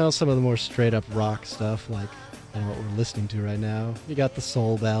got, some of the more straight-up rock stuff, like what we're listening to right now. You got the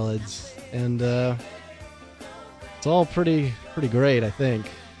soul ballads, and it's all pretty great, I think.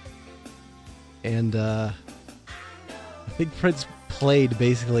 And I think Prince played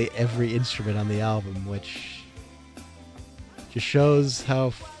basically every instrument on the album, which just shows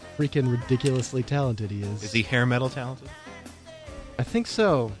how freaking ridiculously talented he is. Is he hair metal talented? I think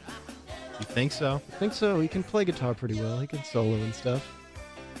so. You think so? I think so. He can play guitar pretty well. He can solo and stuff.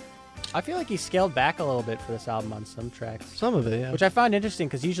 I feel like he scaled back a little bit for this album on some tracks. Some of it, yeah. Which I find interesting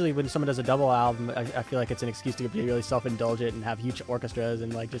because usually when someone does a double album, I feel like it's an excuse to be really self-indulgent and have huge orchestras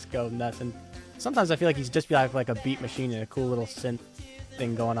and like just go nuts. And sometimes I feel like he's just like a beat machine and a cool little synth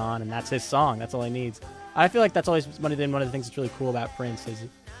thing going on, and that's his song. That's all he needs. I feel like that's always one of the things that's really cool about Prince is he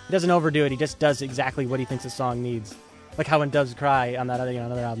doesn't overdo it. He just does exactly what he thinks the song needs. Like how when Doves Cry on that other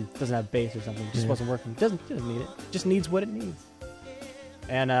another album doesn't have bass or something, it just wasn't working. It doesn't need it. It just needs what it needs.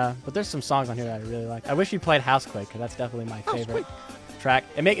 And but there's some songs on here that I really like. I wish you played Housequake because that's definitely my favorite track.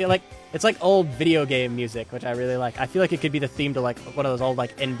 It make it like it's like old video game music, which I really like. I feel like it could be the theme to like one of those old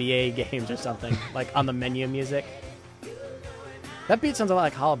like NBA games or something, like on the menu music. That beat sounds a lot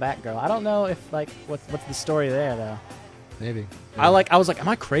like Hollaback Girl. I don't know if like what's the story there though. Maybe. I was like, am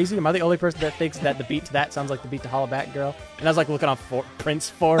I crazy? Am I the only person that thinks that the beat to that sounds like the beat to Hollaback Girl? And I was like looking on Prince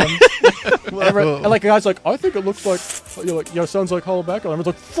forums. And like a guy's like, I think it looks like, sounds like Hollaback Girl. And I was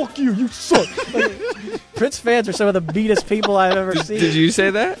like, fuck you, you suck. Like, Prince fans are some of the meanest people I've ever seen. Did you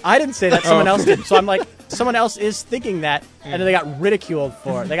say that? I didn't say that. Someone else did. So I'm like, someone else is thinking that, and then they got ridiculed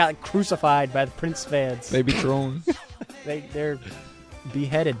for it. They got crucified by the Prince fans. They be trolling. They're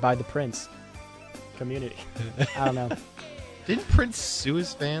beheaded by the Prince community. I don't know. Didn't Prince sue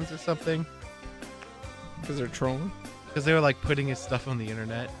his fans or something? Because they're trolling? Because they were like putting his stuff on the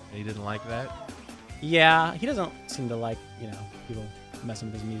internet and he didn't like that. Yeah, he doesn't seem to like, people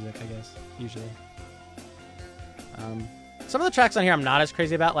messing with his music, I guess, usually. Some of the tracks on here I'm not as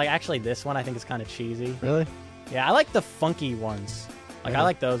crazy about. Like, actually, this one I think is kind of cheesy. Really? Yeah, I like the funky ones. Like, I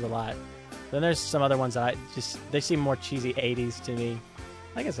like those a lot. Then there's some other ones that they seem more cheesy 80s to me.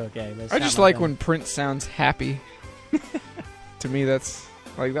 I guess okay. But it's I not just my like thing. when Prince sounds happy. To me, that's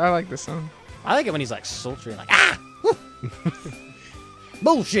like I like this song. I like it when he's like sultry, like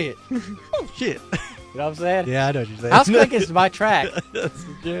bullshit. Bullshit. You know what I'm saying? Yeah, I know what you're saying. Housequake is my track. That's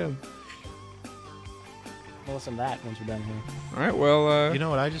the jam. We'll listen to that once we're done here. All right, well, You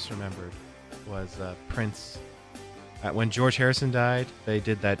know what I just remembered was Prince. When George Harrison died, they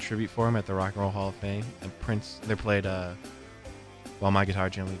did that tribute for him at the Rock and Roll Hall of Fame, and Prince. They played "While My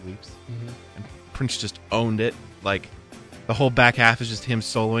Guitar Gently Weeps," and Prince just owned it. Like the whole back half is just him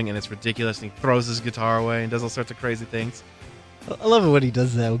soloing, and it's ridiculous. And he throws his guitar away and does all sorts of crazy things. I love it when he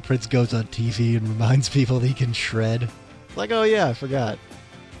does that, when Prince goes on TV and reminds people that he can shred. Like, oh yeah, I forgot.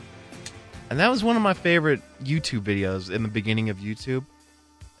 And that was one of my favorite YouTube videos in the beginning of YouTube.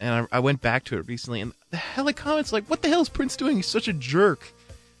 And I went back to it recently, and the hell of comments like, "What the hell is Prince doing? He's such a jerk."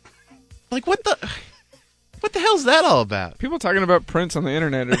 Like, what the hell's that all about? people talking about Prince on the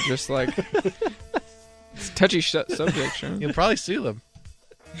internet are just like it's a touchy subject, Sean. You'll probably sue them.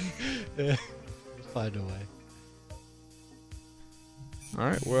 Find a way. All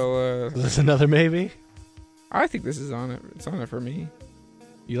right, well, Is this another maybe? I think this is on it. It's on it for me.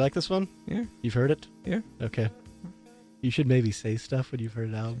 You like this one? Yeah. You've heard it? Yeah. Okay. You should maybe say stuff when you've heard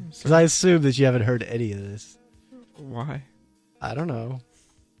it out. Because I assume that you haven't heard any of this. Why? I don't know.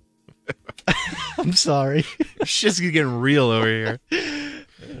 I'm sorry. Shit's getting real over here.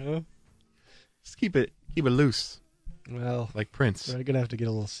 Just keep it loose, Well, like Prince. we're going to have to get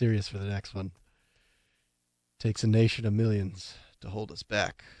a little serious for the next one. Takes a nation of millions to hold us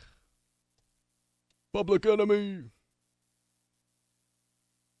back. Public Enemy.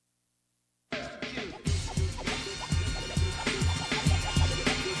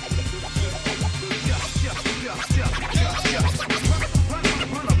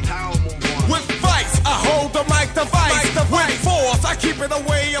 With vice, I hold the mic device. With force, I keep it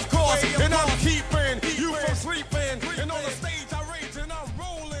away, of course. And I'm keeping you from sleeping. And on the stage, I rage and I'm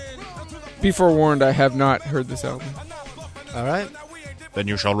rolling. Be forewarned, I have not heard this album. All right. Then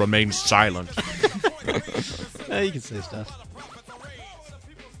you shall remain silent. You can say stuff.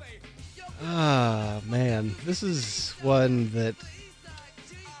 Ah, man. This is one that...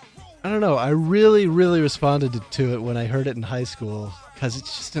 I don't know. I really, really responded to it when I heard it in high school. Because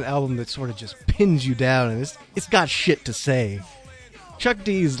it's just an album that sort of just pins you down. And it's got shit to say. Chuck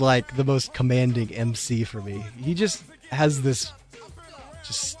D is like the most commanding MC for me. He just has this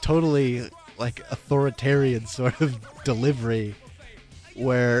just totally like authoritarian sort of delivery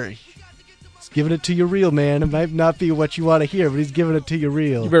where he's giving it to you real, man. It might not be what you want to hear, but he's giving it to you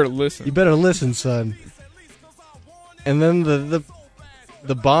real. You better listen. You better listen, son. And then the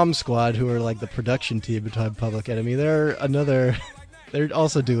Bomb Squad, who are like the production team behind Public Enemy, they're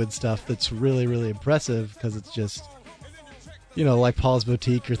also doing stuff that's really, really impressive because it's just, like Paul's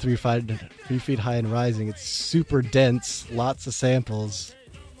Boutique or 3 Feet High and Rising. It's super dense, lots of samples,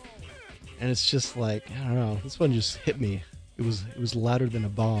 and it's just like, I don't know. This one just hit me. It was louder than a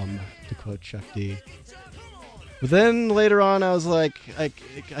bomb, to quote Chuck D. But then later on, I was like, I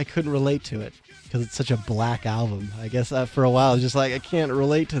couldn't relate to it because it's such a black album. I guess for a while, I was just like, I can't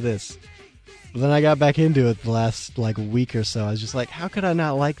relate to this. But then I got back into it the last week or so. I was just like, how could I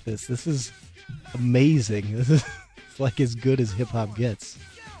not like this? This is amazing. This is it's like as good as hip hop gets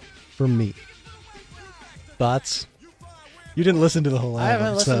for me. Thoughts? You didn't listen to the whole album. I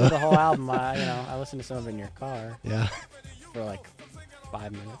haven't listened so. to the whole album. I listened to some of it in your car Yeah. for like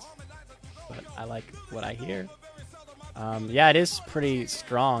 5 minutes, but I like what I hear. Yeah, it is pretty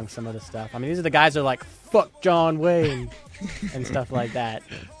strong, some of the stuff. I mean, these are the guys who are like, fuck John Wayne and stuff like that.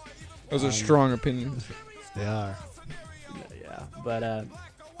 Those are strong opinions. They are. Yeah, but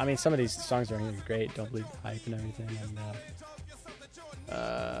I mean, some of these songs are great. Don't Believe the Hype and everything. And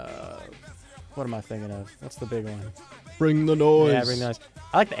what am I thinking of? What's the big one? Bring the noise. Yeah, Bring the Noise.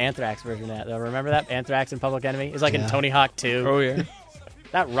 I like the Anthrax version of that, though. Remember that? Anthrax and Public Enemy? It's like in Yeah. Tony Hawk 2. Oh yeah.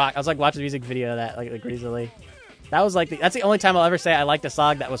 That rock. I was like watching the music video of that like recently. That was like that's the only time I'll ever say I liked a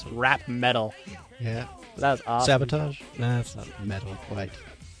song that was rap metal. Yeah. That was awesome. Sabotage? Nah, it's not metal quite.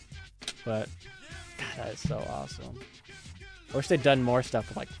 But God, that is so awesome. I wish they'd done more stuff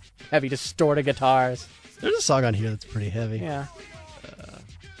with like heavy distorted guitars. There's a song on here that's pretty heavy. Yeah.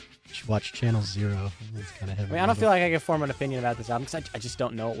 You should watch Channel Zero. It's kind of heavy. I mean, I don't feel like I can form an opinion about this album because I just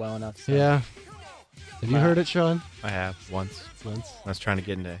don't know it well enough. So. Yeah. Have you heard it, Sean? I have once. Once. I was trying to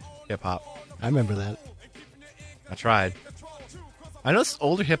get into hip hop. I remember that. I tried. I know this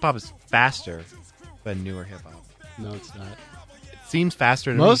older hip hop is faster than newer hip hop. No, it's not. It seems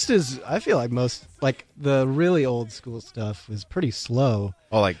faster to Most me. is, I feel like the really old school stuff was pretty slow,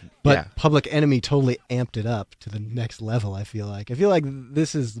 Oh, like but yeah. Public Enemy totally amped it up to the next level. I feel like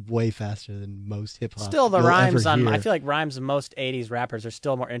this is way faster than most hip hop. Still, the you'll rhymes ever on hear. I feel like rhymes of most '80s rappers are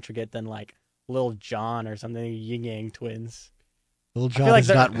still more intricate than like Lil Jon or something. Yin Yang Twins. Lil feel Jon like is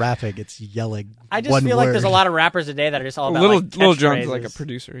they're- not rapping; it's yelling. I just one feel like there's a word. lot of rappers today that are just all about Little like, Lil Jon's like a catchphrases.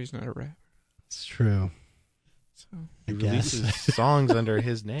 producer. He's not a rapper. It's true. So I He guess. releases songs under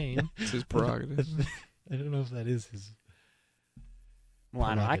his name. it's his prerogative. I don't know if that is his. Well,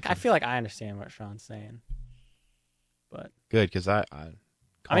 I don't know. I feel like I understand what Sean's saying, but Good, because I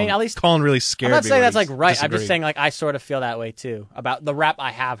mean, at least Colin really scared I'm not me saying when that's he like right. I'm just disagreed. saying like I sort of feel that way too about the rap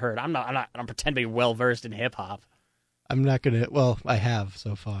I have heard. I don't pretend to be well versed in hip hop. I'm not gonna. Well, I have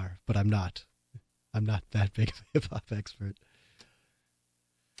so far, but I'm not. I'm not that big of a hip hop expert.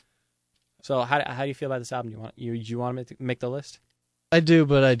 So how do you feel about this album? Do you want me to make the list? I do,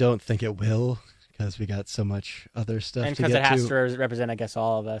 but I don't think it will because we got so much other stuff And to because get it has to. to represent, I guess,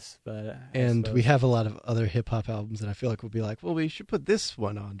 all of us. But And we have a lot of other hip hop albums, and I feel like we'll be like, well, we should put this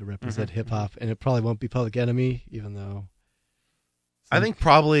one on to represent hip hop, and it probably won't be Public Enemy, even though. I think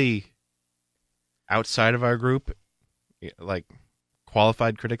probably outside of our group, like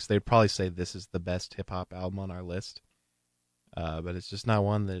qualified critics, they'd probably say this is the best hip hop album on our list. But it's just not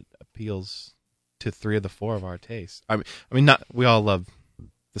one that appeals to 3 of the 4 of our tastes. I mean, not we all love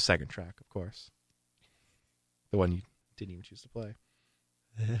the second track, of course, the one you didn't even choose to play.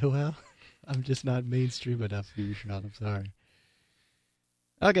 Well, I'm just not mainstream enough for you, Sean. I'm sorry.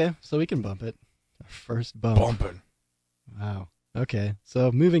 Okay, so we can bump it. Our first bump. Bumping. Wow. Okay,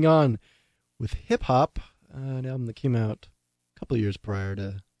 so moving on with hip hop, an album that came out a couple years prior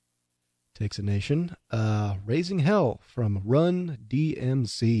to Takes a Nation, Raising Hell from Run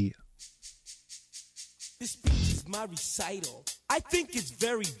DMC. This speech is my recital. I think it's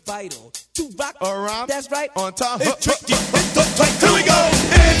very vital to rock Around. That's right. On time. It's tricky. Here we go.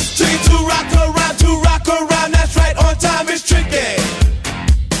 It's tricky to rock around. That's right. On time. It's tricky.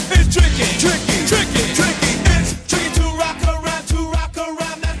 It's tricky. It's tricky to rock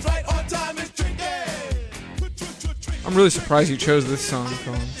around. That's right. On time. It's tricky. I'm really surprised you chose this song,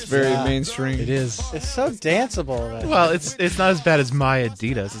 Colin. It's very Yeah, mainstream. It is. It's so danceable. Well, it's not as bad as My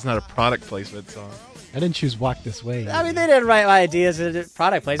Adidas. It's not a product placement song. I didn't choose Walk This Way. I mean, they didn't write my ideas in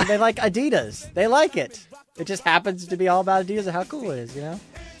product placement. They like Adidas. They like it. It just happens to be all about Adidas and how cool it is, you know?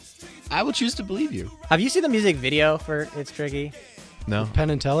 I will choose to believe you. Have you seen the music video for It's Tricky? No. Penn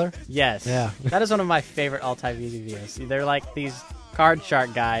and Teller? Yes. Yeah. That is one of my favorite all-time music videos. They're like these card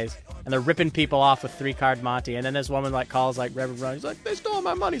shark guys, and they're ripping people off with 3-card Monty, and then this woman like calls like Reverend Run. He's like, they stole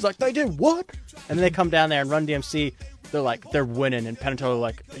my money. He's like, they did what? And then they come down there and Run DMC. They're like, they're winning, and Penn and Teller are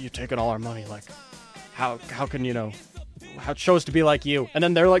like, you're taking all our money. Like, how can you know? How it shows to be like you. And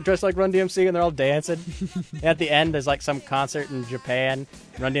then they're like dressed like Run DMC and they're all dancing. And at the end, there's like some concert in Japan.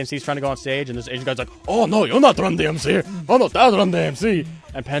 Run DMC's trying to go on stage, and this Asian guy's like, "Oh no, you're not Run DMC. Oh no, that's Run DMC."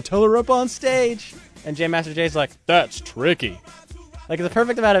 And Penn and Teller are up on stage, and J Master J's like, "That's tricky." Like the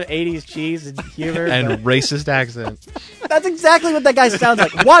perfect amount of '80s cheese and humor. And but racist accent. that's exactly what that guy sounds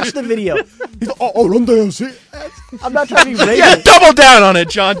like. Watch the video. He's like, "Oh, Run DMC." That's I'm not trying to be racist. Yeah, double down on it,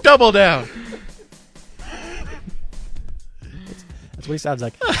 John. Double down. That's what he sounds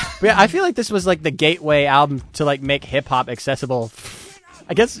like. But yeah, I feel like this was like the gateway album to like make hip hop accessible.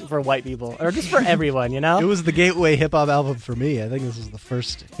 I guess for white people or just for everyone, you know. It was the gateway hip hop album for me. I think this was the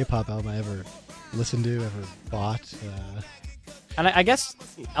first hip hop album I ever listened to, ever bought. And I guess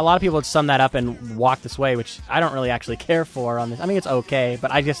a lot of people would sum that up and walk this way, which I don't really actually care for on this. I mean, it's okay, but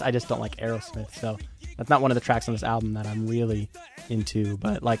I just don't like Aerosmith, so that's not one of the tracks on this album that I'm really into.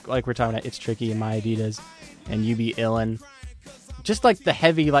 But like we're talking about, It's Tricky and My Adidas and You Be Illin'. Just like the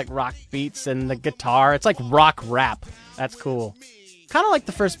heavy like rock beats and the guitar. It's like rock rap. That's cool. Kind of like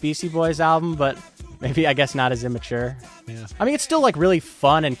the first Beastie Boys album, but maybe I guess not as immature. Yeah. I mean, it's still like really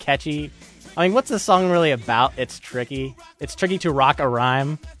fun and catchy. I mean, what's the song really about? It's tricky. It's tricky to rock a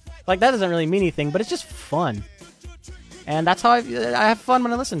rhyme. Like, that doesn't really mean anything, but it's just fun. And that's how I have fun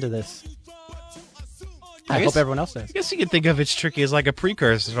when I listen to this. I guess- hope everyone else does. I guess you could think of It's Tricky as like a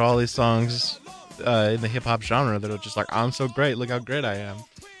precursor to all these songs in the hip-hop genre that are just like, I'm so great, look how great I am.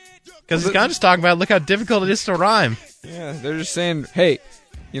 Because it's kind of just talking about, look how difficult it is to rhyme. Yeah, they're just saying, hey,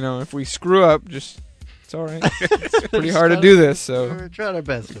 if we screw up, just it's all right. It's pretty hard to do this, so We're trying our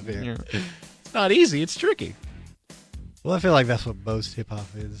best up here. yeah. It's not easy, it's tricky. Well, I feel like that's what most hip hop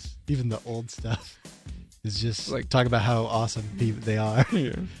is. Even the old stuff is just Like- like talk about how awesome they are.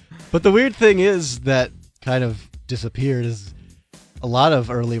 Yeah. But the weird thing is that kind of disappeared is a lot of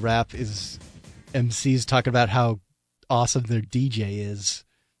early rap is MCs talking about how awesome their DJ is.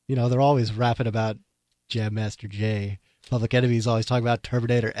 They're always rapping about Jam Master Jay. Public Enemy's always talking about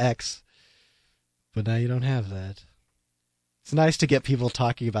Terminator X. But now you don't have that. It's nice to get people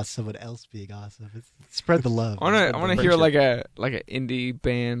talking about someone else being awesome. Spread the love. I want to hear like an indie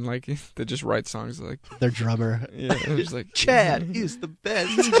band like that just writes songs like their drummer. yeah, it's like Chad is the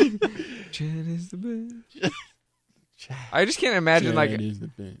best. Chad is the best. I just can't imagine like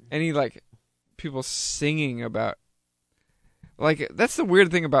any like people singing about like that's the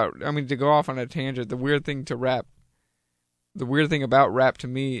weird thing about to go off on a tangent, the weird thing about rap to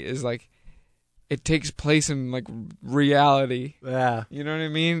me is like it takes place in like reality. Yeah. You know what I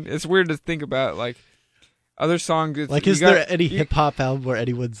mean? It's weird to think about like other songs. It's, Like, is there any hip hop album where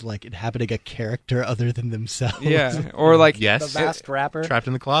anyone's like inhabiting a character other than themselves? Yeah, or like Yes, The Masked Rapper. trapped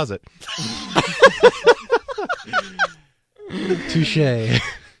in the closet. Touche.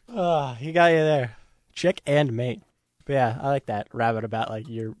 Oh, he got you there. Chick and mate. But yeah, I like that. Rabbit about like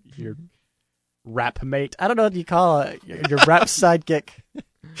your rap mate. I don't know what you call it. Your rap sidekick.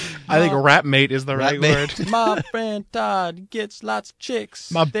 I think rap mate is the Rap right mate. word. My friend Todd gets lots of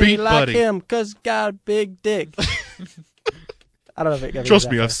chicks. My they beat like buddy. him because got a big dick. I don't know if it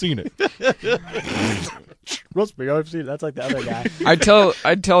Trust me, I've seen it. Trust me, I've seen it. That's like the other guy.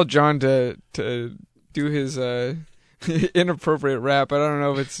 I'd tell John to do his inappropriate rap. I don't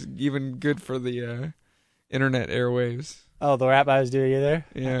know if it's even good for the internet airwaves. Oh, the rap I was doing either?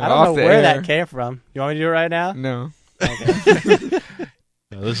 Yeah, I don't off know the where air. that came from. You want me to do it right now? No, Okay.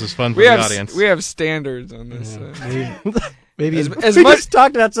 No, this is fun for we the have audience. we have standards on this. Maybe As we much just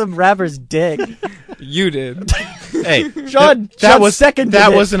talked about some rapper's dick. you did. Hey, Sean seconded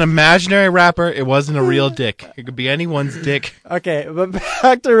that it. was an imaginary rapper. It wasn't a real dick. It could be anyone's dick. Okay, but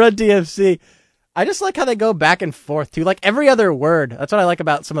back to Run DMC. I just like how they go back and forth too. Like every other word. That's what I like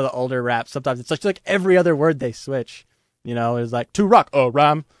about some of the older raps. Sometimes it's just like every other word they switch. It's like to rock a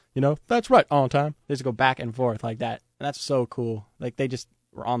rhyme. That's right on time. They just go back and forth like that, and that's so cool. Like they just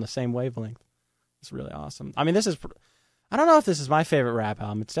were on the same wavelength. It's really awesome. I mean, I don't know if this is my favorite rap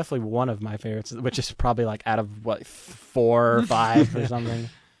album. It's definitely one of my favorites, which is probably like out of 4 or 5 or something.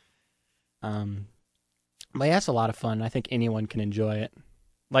 But yeah, it's a lot of fun. I think anyone can enjoy it.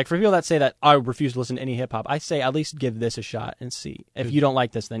 Like for people that say that I refuse to listen to any hip hop, I say at least give this a shot and see. If you don't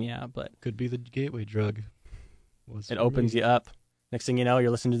like this, then yeah, but could be the gateway drug. it opens you up. Next thing you know, you're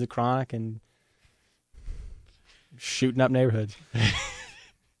listening to The Chronic and shooting up neighborhoods.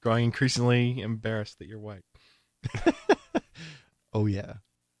 Growing increasingly embarrassed that you're white. Oh yeah.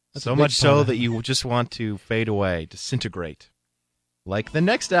 That's So a big much so part. that you just want to fade away, disintegrate. Like the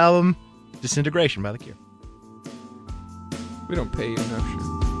next album, Disintegration by The Cure. We don't pay you enough.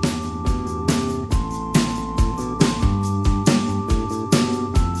 Sure.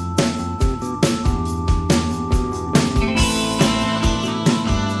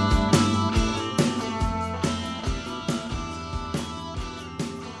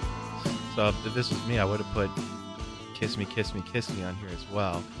 So if this was me, I would have put Kiss Me, Kiss Me, Kiss Me on here as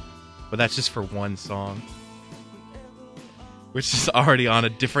well. But that's just for one song, which is already on a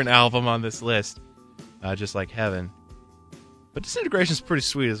different album on this list, just like Heaven. But Disintegration's pretty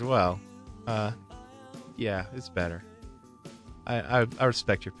sweet as well. Yeah, yeah, it's better. I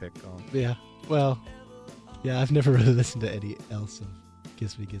respect your pick, Colin. Yeah. Well, yeah, I've never really listened to any else of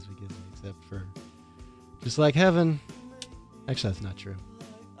Kiss Me, Kiss Me, Kiss Me, except for Just Like Heaven. Actually, that's not true.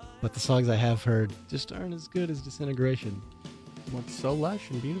 But the songs I have heard just aren't as good as Disintegration. Well, it's so lush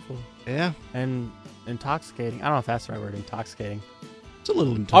and beautiful Yeah. and intoxicating. I don't know if that's the right word. Intoxicating. It's a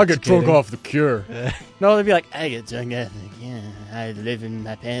little intoxicating. the Cure. No, they'd be like, I get drunk off the Cure. I live in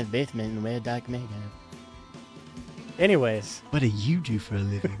my parents' basement and wear dark makeup. Anyways, What do you do for a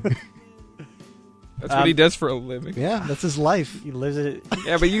living? That's what he does for a living. Yeah, that's his life. he lives it.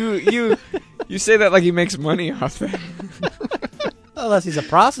 Yeah, but you say that like he makes money off that. Unless he's a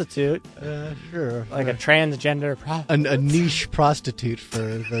prostitute, Sure. like a transgender prostitute. A niche prostitute for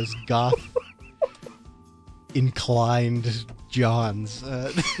those goth inclined Johns.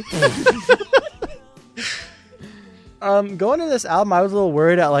 Going into this album, I was a little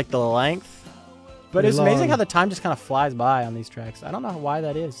worried at like the length, but Pretty it's amazing long. how the time just kind of flies by on these tracks. I don't know why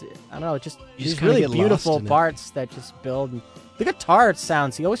that is. I don't know. It just You these just kinda really get lost beautiful in it. parts that just build. And the guitar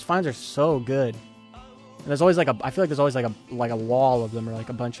sounds he always finds are so good. And there's always I feel like there's always like a wall of them or like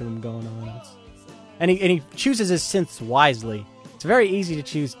a bunch of them going on. And he chooses his synths wisely. It's very easy to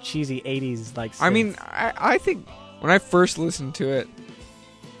choose cheesy 80s like synths. I mean, I think when I first listened to it,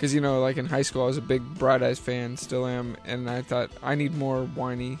 because, you know, like in high school, I was a big Bright Eyes fan, still am, and I thought, I need more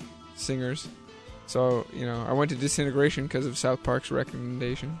whiny singers. So, you know, I went to Disintegration because of South Park's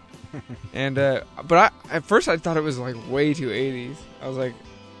recommendation. And, but at first I thought it was like way too 80s. I was like,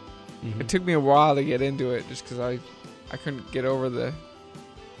 it took me a while to get into it just because I couldn't get over the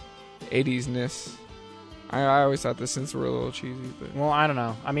 80s-ness. I always thought the synths were a little cheesy, but Well, I don't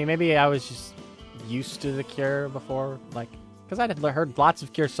know. I mean, maybe I was just used to the Cure before, like, because I had heard lots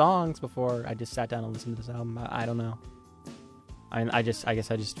of Cure songs before I just sat down and listened to this album. I don't know. I guess I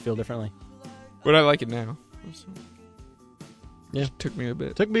just feel differently. I like it now. So, Yeah. it took me a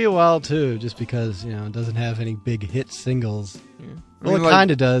bit. Took me a while too, just because, you know, it doesn't have any big hit singles. Yeah. Well, it kind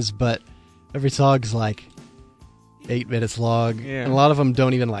of does, but every song's like 8 minutes long, Yeah. and a lot of them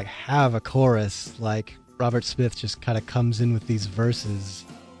don't even like have a chorus. Like Robert Smith just kind of comes in with these verses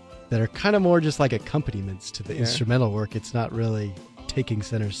that are kind of more just like accompaniments to the Yeah. instrumental work. It's not really taking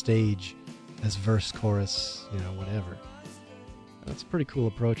center stage as verse, chorus, you know, whatever. That's a pretty cool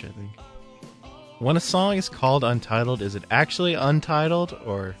approach, I think. When a song is called Untitled, is it actually untitled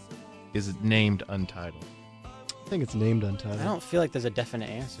or is it named Untitled? I think it's named Untitled. I don't feel like there's a definite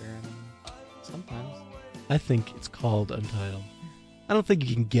answer. I mean, sometimes. I think it's called Untitled. I don't think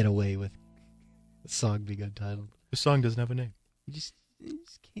you can get away with a song being untitled. The song doesn't have a name. You just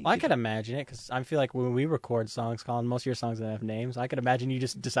can't. Well, I could imagine it because I feel like when we record songs, Colin, most of your songs don't have names. I could imagine you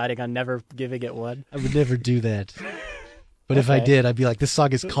just deciding on never giving it one. I would never do that. But if I Okay. did, I'd be like, this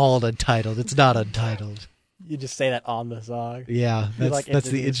song is called Untitled. It's not Untitled. You just say that on the song. Yeah, You, that's like, that's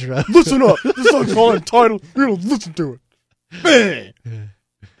the introduce- intro. Listen up. This song's called Entitled. You don't listen to it.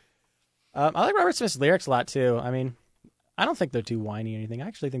 I like Robert Smith's lyrics a lot, too. I mean, I don't think they're too whiny or anything. I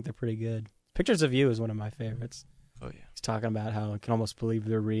actually think they're pretty good. Pictures of You is one of my favorites. Oh, yeah. He's talking about how I can almost believe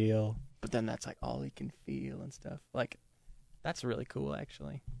they're real, but then that's like all he can feel and stuff. Like, that's really cool,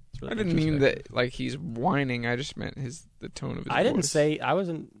 actually. It's really I didn't mean introspective. that like he's whining. I just meant the tone of his I didn't voice. say I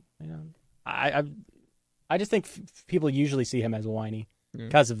wasn't. You know, I just think people usually see him as whiny Yeah.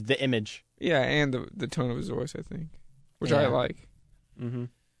 because of the image. Yeah, and the tone of his voice, I think, which I Yeah. like. Mm-hmm.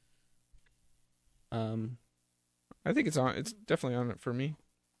 I think it's on. It's definitely on it for me.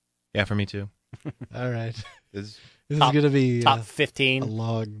 Yeah, for me too. All right. Is This Top- is going to be Top a 15.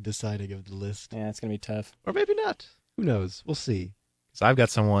 long deciding of the list. Yeah, it's gonna be tough. Or maybe not. Who knows? We'll see. So I've got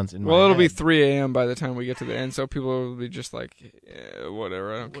some ones in my Well, it'll be head. 3 a.m. by the time we get to the end, so people will be just like,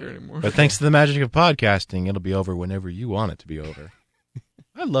 whatever, I don't care anymore. But thanks to the magic of podcasting, it'll be over whenever you want it to be over.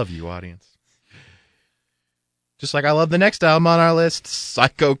 I love you, audience. Just like I love the next album on our list,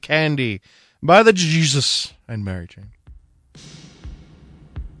 Psycho Candy, by the Jesus and Mary Jane.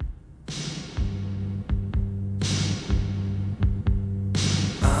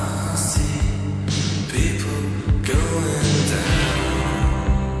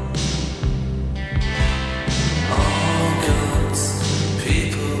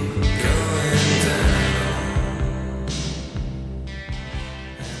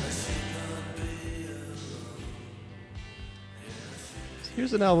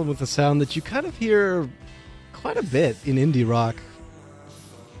 Here's an album with a sound that you kind of hear quite a bit in indie rock,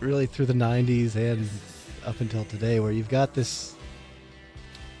 really through the 90s and up until today, where you've got this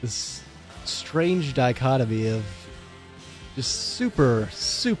strange dichotomy of just super,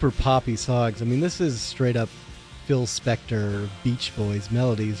 super poppy songs. I mean, this is straight up Phil Spector, Beach Boys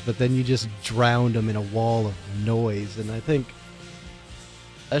melodies, but then you just drowned them in a wall of noise, and I think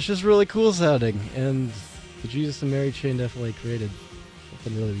that's just really cool sounding, and the Jesus and Mary Chain definitely created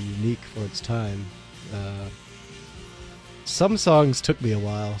something really unique for its time. Some songs took me a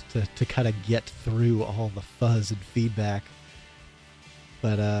while to kind of get through all the fuzz and feedback,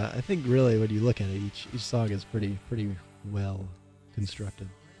 but I think really when you look at it, each song is pretty well constructed.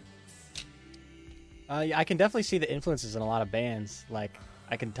 I can definitely see the influences in a lot of bands. Like,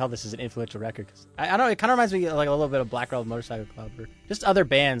 I can tell this is an influential record. 'Cause I don't know, it kind of reminds me of like a little bit of Black Rebel Motorcycle Club or just other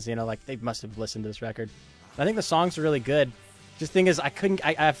bands, like they must have listened to this record. I think the songs are really good. Just the thing is, I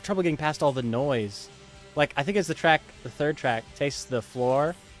have trouble getting past all the noise. Like, I think it's the third track, Taste the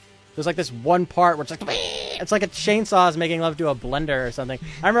Floor. There's like this one part where it's like a chainsaw is making love to a blender or something.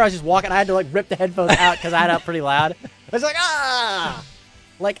 I remember I was just walking, I had to like rip the headphones out because I had it up pretty loud. I was like, ah!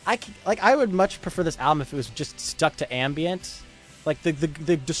 I would much prefer this album if it was just stuck to ambient. Like the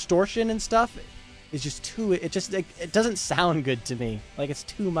distortion and stuff is just too. It doesn't sound good to me. Like, it's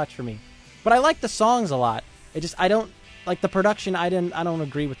too much for me. But I like the songs a lot. I don't like the production. I don't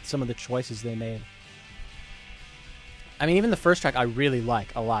agree with some of the choices they made. I mean, even the first track I really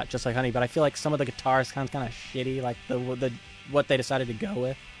like a lot, Just Like Honey. But I feel like some of the guitars sound kind of shitty. Like the what they decided to go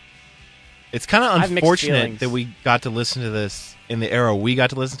with. It's kind of I have mixed unfortunate feelings. that we got to listen to this in the era we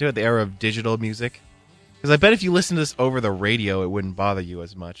got to listen to it, the era of digital music. Because I bet if you listen to this over the radio, it wouldn't bother you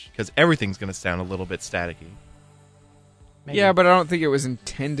as much. Because everything's going to sound a little bit staticky. Maybe. Yeah, but I don't think it was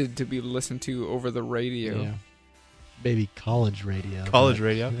intended to be listened to over the radio. Yeah. Maybe college radio. College but-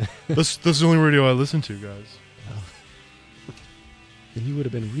 radio? That's the only radio I listen to, guys. Then you would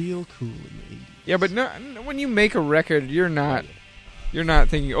have been real cool in the 80s. Yeah, but no, when you make a record, you're not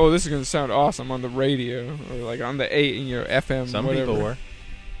thinking, oh, this is going to sound awesome on the radio or like on the FM. Some whatever. people were.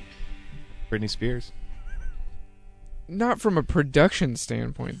 Britney Spears. Not from a production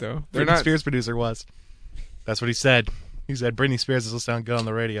standpoint, though. They're Britney not. Spears producer was. That's what he said. He said Britney Spears will sound good on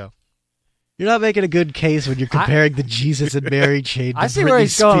the radio. You're not making a good case when you're comparing the Jesus and Mary Chain to I see Britney where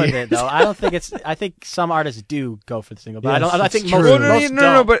he's going with Spears. it, though. I don't think it's. I think some artists do go for the single, but Yes, I don't. I it's think true. most. Well, no, most no,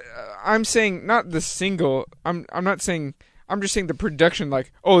 don't. but I'm saying not the single. I'm not saying. I'm just saying the production.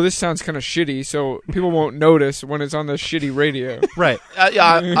 Like, oh, this sounds kind of shitty, so people won't notice when it's on the shitty radio. Right.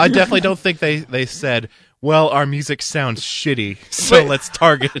 I definitely don't think they said, well, our music sounds shitty, so let's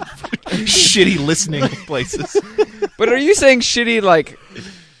target shitty listening places. But are you saying shitty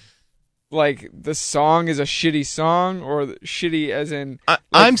like the song is a shitty song, or shitty as in?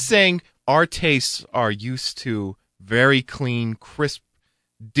 I'm saying our tastes are used to very clean, crisp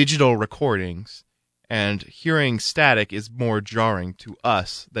digital recordings, and hearing static is more jarring to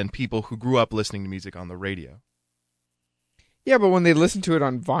us than people who grew up listening to music on the radio. Yeah, but when they listen to it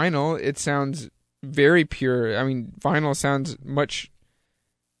on vinyl, it sounds very pure. I mean, vinyl sounds much,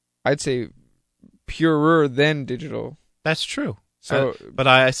 I'd say, purer than digital. That's true. So, But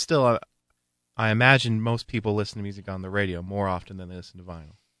I still, I imagine most people listen to music on the radio more often than they listen to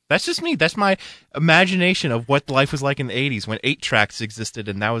vinyl. That's just me. That's my imagination of what life was like in the 80s when 8 tracks existed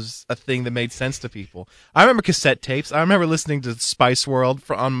and that was a thing that made sense to people. I remember cassette tapes. I remember listening to Spice World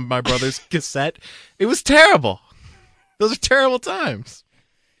on my brother's cassette. It was terrible. Those are terrible times.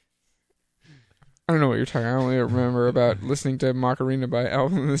 I don't know what you're talking. I only remember about listening to Macarena by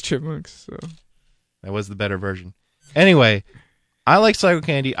Alvin and the Chipmunks. So. That was the better version. Anyway, I like Psycho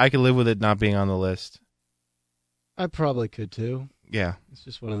Candy. I could live with it not being on the list. I probably could too. Yeah. It's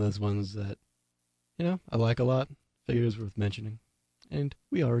just one of those ones that, I like a lot. Figured it was worth mentioning. And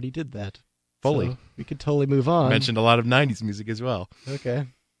we already did that. Fully. So we could totally move on. Mentioned a lot of 90s music as well. Okay.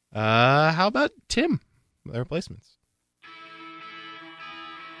 How about Tim? The replacements.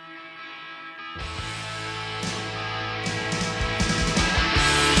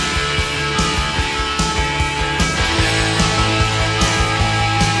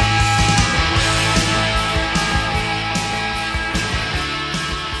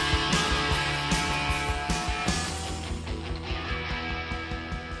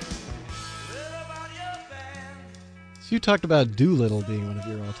 So you talked about Doolittle being one of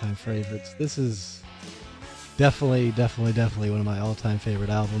your all-time favorites. This is definitely one of my all-time favorite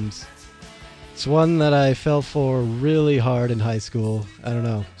albums. It's one that I fell for really hard in high school. I don't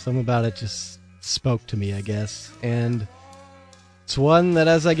know. Something about it just spoke to me, I guess. And it's one that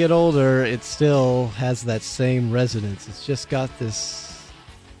as I get older, it still has that same resonance. It's just got this,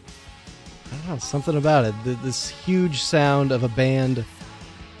 I don't know, something about it. This huge sound of a band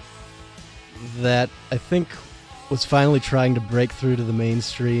that I think was finally trying to break through to the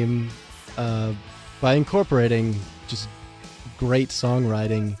mainstream by incorporating just great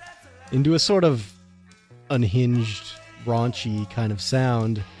songwriting into a sort of unhinged, raunchy kind of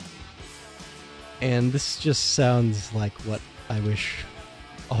sound. And this just sounds like what I wish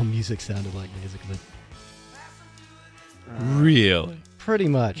all music sounded like, basically. Really? Pretty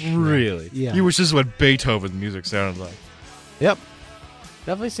much. Really? Yeah. You wish this is what Beethoven's music sounded like. Yep.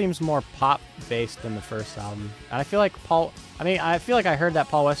 Definitely seems more pop based than the first album. And I feel like I feel like I heard that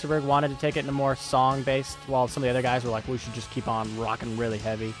Paul Westerberg wanted to take it into more song based, while some of the other guys were like, we should just keep on rocking really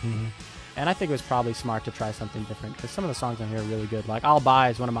heavy. Mm-hmm. And I think it was probably smart to try something different, because some of the songs on here are really good. Like I'll Buy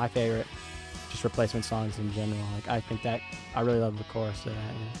is one of my favorite just replacement songs in general. Like I think that I really love the chorus of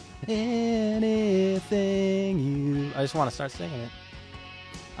that. You know? Anything you, I just want to start singing it.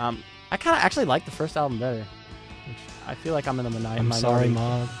 I kind of actually like the first album better. Which I feel like I'm in the minority. I'm sorry,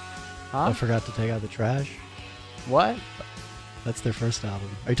 Mom. Huh? I forgot to take out the trash. What? That's their first album.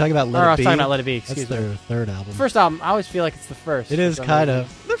 Are you talking about Or Let I It was Be? talking about Let It Be. That's Excuse me. their third album. First album, I always feel like it's the first. It is for some kind reason.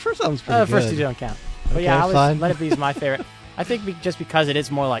 of. Their first album's pretty The good. first two don't count. But Okay, yeah, I always, fine. Let It Be is my favorite. I think just because it is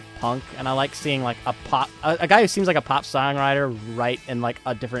more like punk, and I like seeing like a guy who seems like a pop songwriter write in like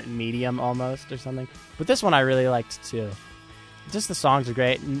a different medium almost or something. But this one I really liked too. Just the songs are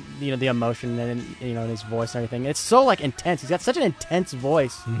great, and, you know, the emotion and in his voice and everything. It's so like intense. He's got such an intense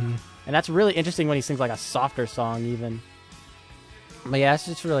voice, Mm-hmm. and that's really interesting when he sings like a softer song even. But yeah, it's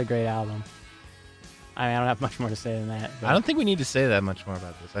just a really great album. I mean, I don't have much more to say than that. But I don't think we need to say that much more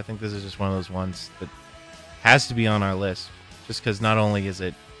about this. I think this is just one of those ones that has to be on our list, just because not only is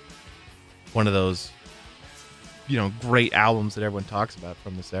it one of those, great albums that everyone talks about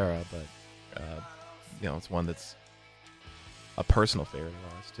from this era, but it's one that's a personal favorite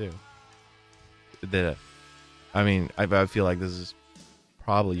of ours too. I feel like this is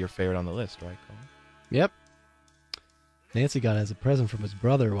probably your favorite on the list, right, Colin? Yep. Nancy got it as a present from his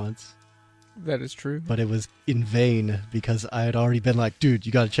brother once, That is true. but it was in vain because I had already been like, dude,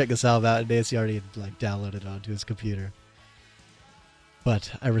 you got to check this album out. And Nancy already had like downloaded it onto his computer.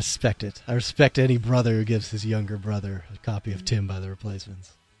 But I respect it. I respect any brother who gives his younger brother a copy of Tim by the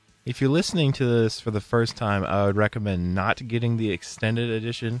Replacements. If you're listening to this for the first time, I would recommend not getting the extended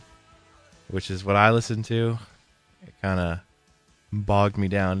edition, which is what I listened to. It kind of bogged me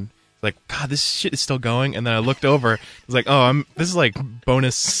down. It's like, God, this shit is still going. And then I looked over. It's like, oh, this is like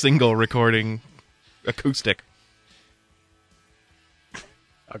bonus single recording acoustic.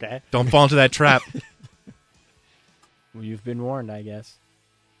 okay, Don't fall into that trap. well, you've been warned, I guess.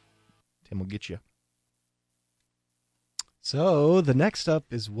 Tim will get you. So the next up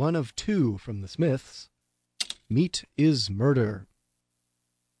is one of two from the Smiths. Meat is Murder.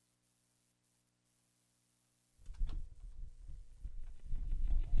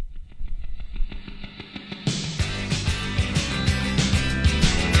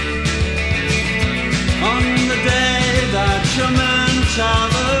 On the day that your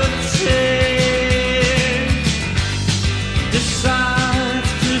mentality decides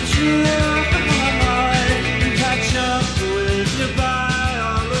to try and catch up with your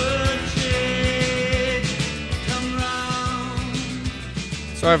biology, come round.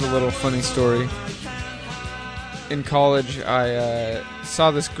 So I have a little funny story. In college, I saw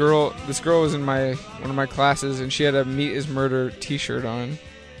this girl. This girl was in one of my classes, and she had a "Meat is Murder" T-shirt on.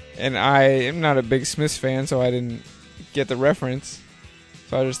 And I am not a big Smiths fan, so I didn't get the reference.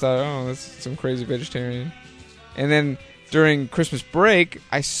 So I just thought, oh, that's some crazy vegetarian. And then during Christmas break,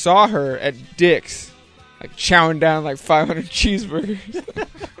 I saw her at Dick's, like chowing down like 500 cheeseburgers.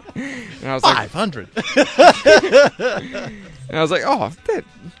 And I was like, 500. and I was like, oh,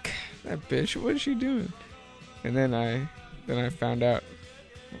 that bitch, what is she doing? And then I found out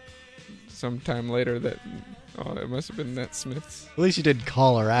sometime later that, oh, it must have been that Smiths. At least you didn't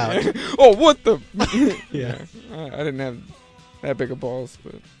call her out. Oh, what the? Yeah. I didn't have that big of balls,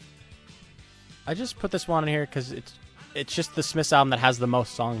 but I just put this one in here because it's just the Smiths album that has the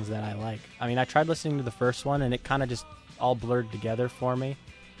most songs that I like. I mean, I tried listening to the first one, and it kind of just all blurred together for me.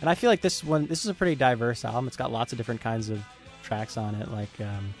 And I feel like this is a pretty diverse album. It's got lots of different kinds of tracks on it. Like,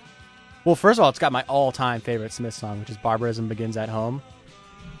 well, first of all, it's got my all-time favorite Smiths song, which is "Barbarism Begins at Home."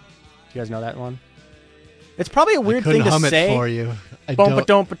 Do you guys know that one? It's probably a weird I couldn't thing to hum say. it for you. I Don't,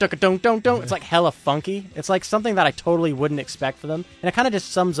 don't. don't. It's like hella funky. It's like something that I totally wouldn't expect for them. And it kind of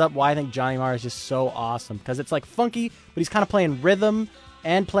just sums up why I think Johnny Marr is just so awesome. Because it's like funky, but he's kind of playing rhythm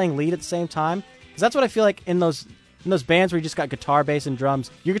and playing lead at the same time. Because that's what I feel like in those bands where you just got guitar, bass, and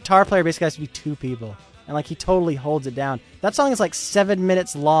drums. Your guitar player basically has to be two people. And like he totally holds it down. That song is like 7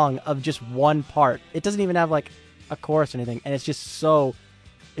 minutes long of just one part. It doesn't even have like a chorus or anything. And it's just so...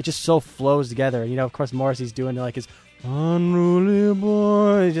 It just so flows together. You know, of course, Morrissey's doing like his unruly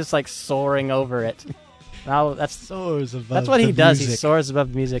boy, just like soaring over it. Now that's Soars above what the he does. He music. soars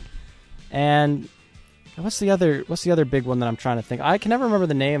above the music, and What's the other big one that I'm trying to think? I can never remember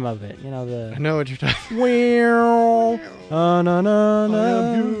the name of it. You know I the. know what you're talking. No, no, no, I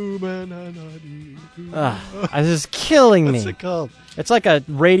am no. human and I need you. This is killing What's me. it called? It's like a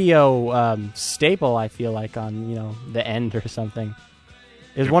radio staple. I feel like on the end or something.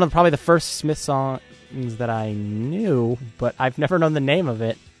 It was one of probably the first Smith songs that I knew, but I've never known the name of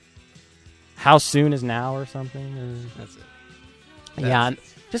it. How Soon Is Now or something? Or... That's it. Yeah, and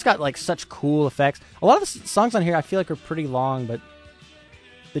just got like such cool effects. A lot of the songs on here I feel like are pretty long, but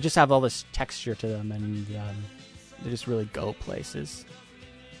they just have all this texture to them, and they just really go places.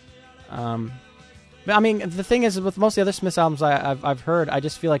 But I mean, the thing is, with most of the other Smiths albums I've heard, I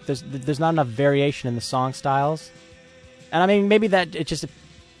just feel like there's not enough variation in the song styles, and I mean maybe that it just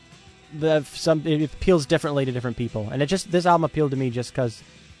it appeals differently to different people, and this album appealed to me just because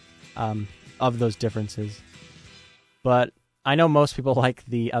of those differences, but. I know most people like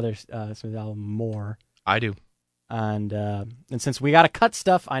the other Smith album more. I do. And since we got to cut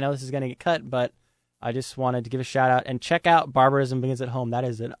stuff, I know this is going to get cut, but I just wanted to give a shout out and check out Barbarism Begins at Home. That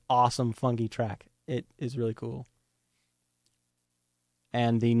is an awesome, funky track. It is really cool.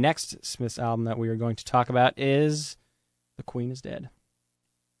 And the next Smiths album that we are going to talk about is The Queen is Dead.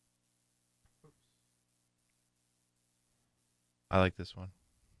 I like this one.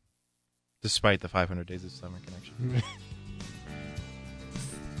 Despite the 500 Days of Summer connection.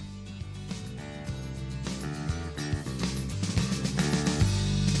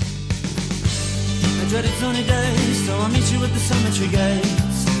 Dreaded sunny days, so I'll meet you at the cemetery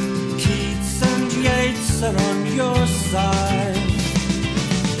gates. Keats and Yeats are on your side.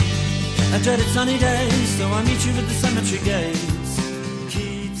 I dreaded sunny days, so I'll meet you at the cemetery gates.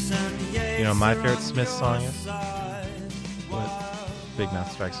 Keats and Yeats. You know my favorite Smith song is? What? Big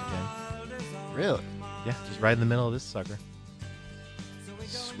Mouth Strikes Again. Really? Yeah, just right in the middle of this sucker.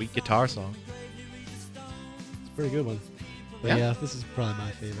 Sweet guitar song. It's a pretty good one. But Yeah. yeah, this is probably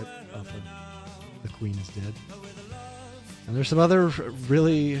my favorite off of The Queen is Dead. And there's some other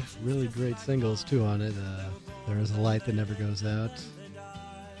really, really great singles too on it. There Is a Light That Never Goes Out.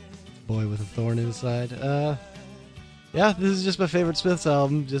 Boy with a Thorn Inside. Yeah, this is just my favorite Smiths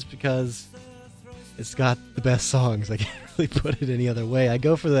album just because it's got the best songs. I can't really put it any other way. I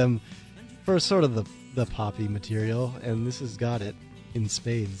go for them for sort of the poppy material, and this has got it in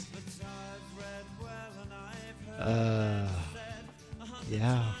spades.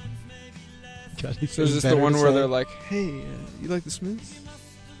 Yeah. So is this the one where they're like, "Hey, you like the Smiths?"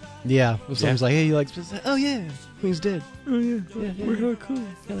 Yeah, if someone's like, "Hey, you like Smiths?" Oh yeah, Queen's Dead. Oh yeah, Yeah, we're hella cool.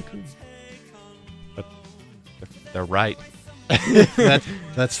 hella cool. But they're right.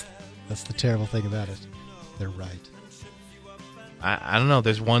 That's the terrible thing about it. They're right. I don't know.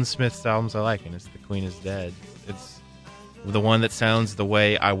 There's one Smiths albums I like, and it's The Queen is Dead. It's the one that sounds the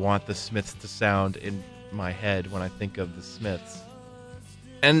way I want the Smiths to sound in my head when I think of the Smiths.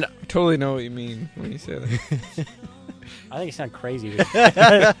 And I totally know what you mean when you say that. I think you sound crazy.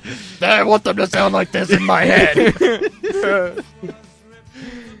 I want them to sound like this in my head.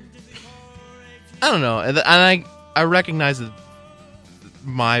 I don't know. And I recognize that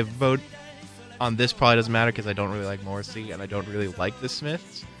my vote on this probably doesn't matter because I don't really like Morrissey and I don't really like the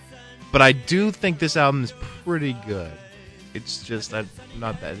Smiths. But I do think this album is pretty good. It's just I'm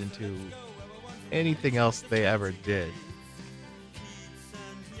not that into anything else they ever did.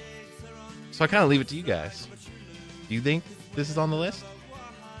 So I kind of leave it to you guys. Do you think this is on the list?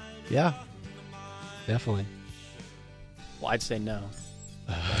 Yeah, definitely. Well, I'd say no.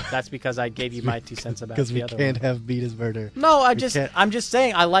 That's because I gave you my 2 cents about Because the we other can't one. have Beat His Murder. No, We can't- I'm just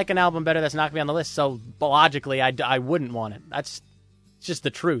saying I like an album better that's not going to be on the list, so logically I wouldn't want it. That's just the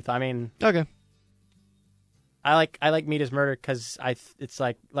truth. I mean, Okay. I like Meet His Murder because it's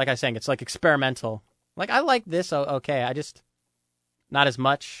like I was saying, it's like experimental. Like I like this, okay, I just not as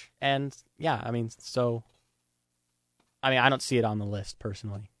much, and yeah, I mean, I don't see it on the list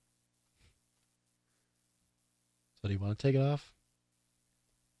personally. So do you want to take it off?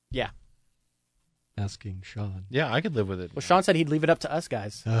 Yeah. Asking Sean. Yeah, I could live with it. Well, Sean said he'd leave it up to us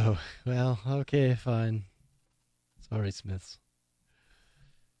guys. Oh, well, okay, fine. Sorry, Smiths.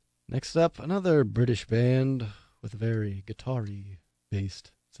 Next up, another British band with a very guitar-y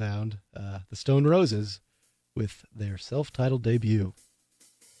based sound. The Stone Roses with their self-titled debut.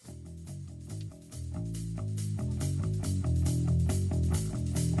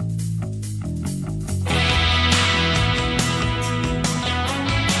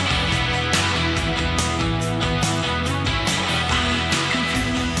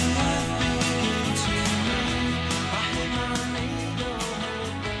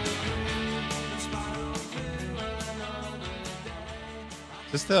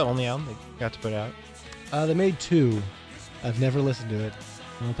 Is this the only album they got to put out? They made 2. I've never listened to it.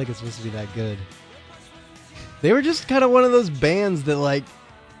 I don't think it's supposed to be that good. They were just kind of one of those bands that like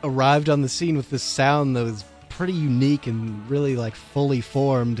arrived on the scene with this sound that was pretty unique and really like fully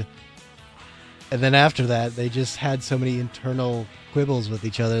formed. And then after that, they just had so many internal quibbles with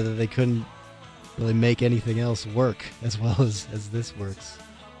each other that they couldn't really make anything else work as well as this works.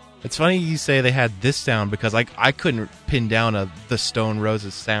 It's funny you say they had this sound because I couldn't pin down the Stone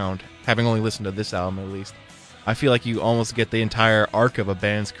Roses sound, having only listened to this album at least. I feel like you almost get the entire arc of a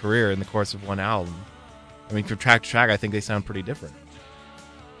band's career in the course of one album. I mean, from track to track, I think they sound pretty different.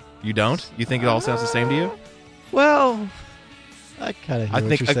 You don't? You think it all sounds the same to you? Well, I kind of hear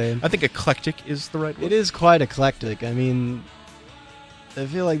what you're saying. I think eclectic is the right word. It is quite eclectic. I mean, I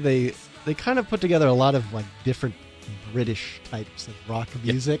feel like they kind of put together a lot of like different British types of rock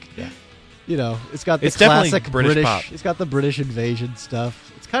music. Yeah. You know, it's got the It's definitely classic British pop. It's got the British invasion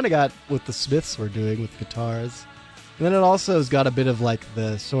stuff. It's kind of got what the Smiths were doing with guitars. And then it also has got a bit of like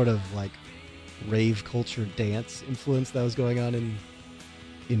the sort of like rave culture dance influence that was going on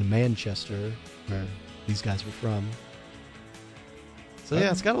in Manchester, where these guys were from. So yeah,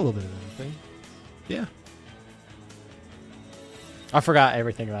 it's got a little bit of everything. Yeah. I forgot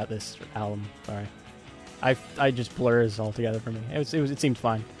everything about this album. Sorry, I just blurs altogether for me. It seemed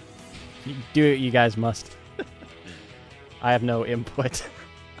fine. You do what you guys must. I have no input.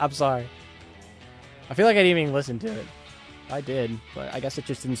 I'm sorry. I feel like I didn't even listen to it. I did, but I guess it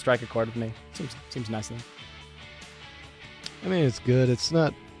just didn't strike a chord with me. Seems nice though. I mean, it's good. It's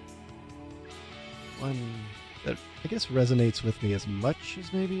not one that I guess resonates with me as much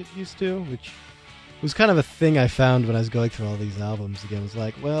as maybe it used to, which was kind of a thing I found when I was going through all these albums again. It was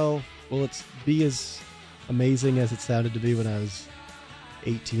like, well, will it be as amazing as it sounded to be when I was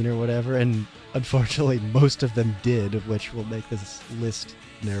 18 or whatever? And unfortunately, most of them did, of which will make this list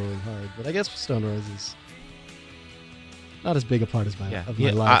narrowing hard. But I guess Stone Roses not as big a part of my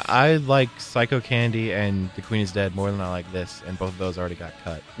life. I like Psycho Candy and The Queen is Dead more than I like this, and both of those already got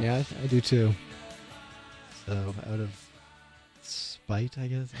cut. Yeah, I do too. So, out of spite, I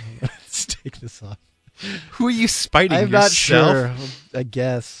guess, let's take this off. Who are you spiting? I'm yourself? not sure. I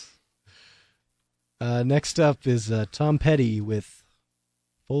guess. Next up is Tom Petty with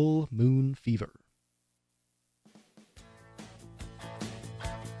Full Moon Fever.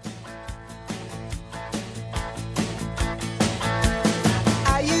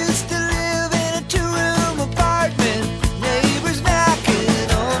 I used to live in a 2-room apartment, neighbors knocking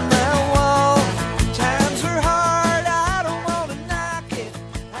on my wall. Times were hard, I don't want to knock it.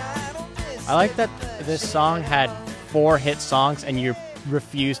 I don't miss I like that this song had 4 hit songs and you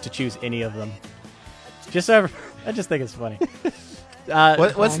refused to choose any of them. I just think it's funny.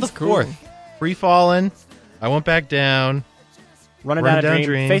 What's the fourth? Free Fallin', I Went Back Down, Running Down a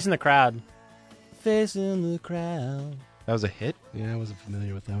Dream, Facing the Crowd. Facing the Crowd. That was a hit? Yeah, I wasn't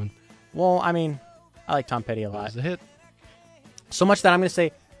familiar with that one. Well, I mean, I like Tom Petty a That lot. was a hit. So much that I'm going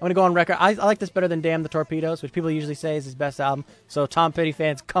to go on record. I like this better than Damn the Torpedoes, which people usually say is his best album. So Tom Petty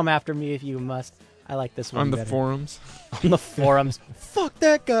fans, come after me if you must. I like this one On the better. forums. On the forums. Fuck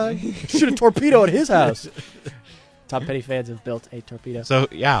that guy. Shoot a torpedo at his house. Tom Petty fans have built a torpedo. So,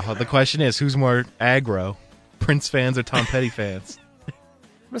 yeah, the question is, who's more aggro? Prince fans or Tom Petty fans? I'm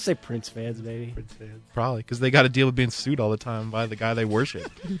going to say Prince fans, baby. Prince fans. Probably, because they got to deal with being sued all the time by the guy they worship.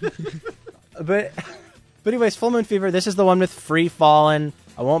 But anyways, Full Moon Fever, this is the one with Free Fallin',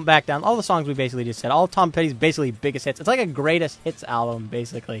 I Won't Back Down. All the songs we basically just said. All Tom Petty's basically biggest hits. It's like a greatest hits album,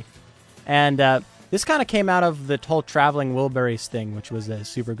 basically. And this kind of came out of the whole Traveling Wilburys thing, which was a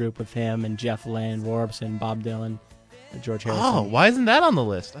super group with him and Jeff Lynne, Roy Orbison, Bob Dylan, George Harrison. Oh, why isn't that on the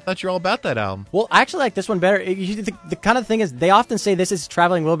list? I thought you were all about that album. Well, I actually like this one better. The kind of thing is, they often say this is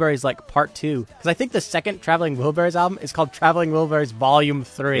Traveling Wilburys like part 2. Because I think the second Traveling Wilburys album is called Traveling Wilburys Volume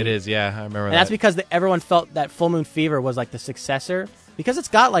 3. It is, yeah, I remember And that. that's because everyone felt that Full Moon Fever was like the successor. Because it's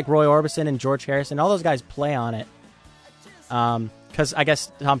got like Roy Orbison and George Harrison. All those guys play on it. Because I guess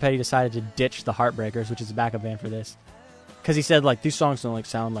Tom Petty decided to ditch the Heartbreakers, which is the backup band for this. Because he said, like, these songs don't, like,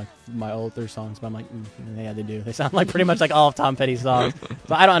 sound like my older songs. But I'm like, yeah, they do. They sound like pretty much like all of Tom Petty's songs.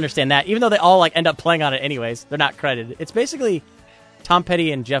 But I don't understand that. Even though they all, like, end up playing on it anyways, they're not credited. It's basically Tom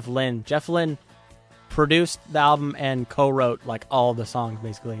Petty and Jeff Lynne. Jeff Lynne produced the album and co-wrote, like, all of the songs,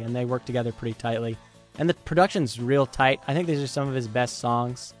 basically. And they work together pretty tightly. And the production's real tight. I think these are some of his best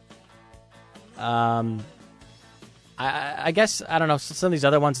songs. I guess, I don't know, some of these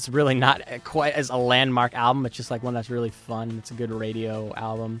other ones, it's really not quite as a landmark album. It's just like one that's really fun. It's a good radio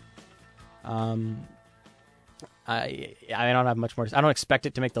album. I don't have much more. I don't expect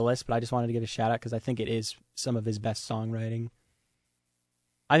it to make the list, but I just wanted to give a shout out because I think it is some of his best songwriting.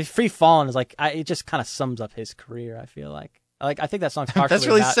 Free Fallin' is like it just kind of sums up his career. I feel like I think that song's partially That's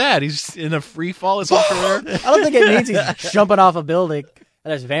really about, sad. He's in a free fall his whole career. I don't think it means he's jumping off a building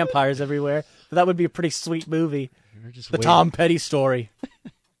and there's vampires everywhere. But that would be a pretty sweet movie. The Tom Petty story.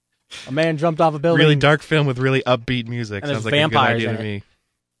 A man jumped off a building. Really dark film with really upbeat music. And Sounds there's like a good vampires idea in to it. me.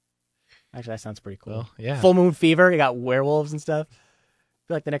 Actually, that sounds pretty cool. Well, yeah. Full Moon Fever. You got werewolves and stuff. I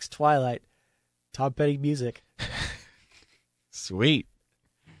feel like the next Twilight. Tom Petty music. Sweet.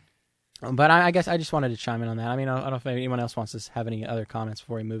 But I guess I just wanted to chime in on that. I mean, I don't know if anyone else wants to have any other comments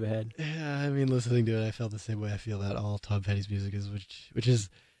before we move ahead. Yeah, I mean, listening to it, I felt the same way I feel that all Tom Petty's music is, which is,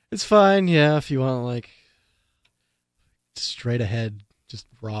 it's fine, yeah, if you want, like, straight ahead, just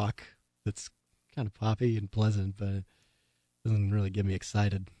rock that's kind of poppy and pleasant, but it doesn't really get me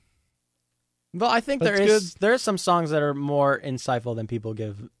excited. Well, I think But there it's are some songs that are more insightful than people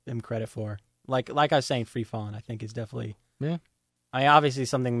give him credit for. Like I was saying, Free Fallin', I think is definitely... Yeah. I mean, obviously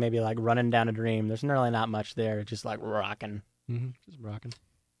something maybe like Running Down a Dream. There's really not much there. It's just like rocking. Mm-hmm. Just rocking.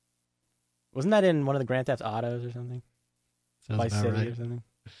 Wasn't that in one of the Grand Theft Autos or something? Sounds Vice about City right. or something?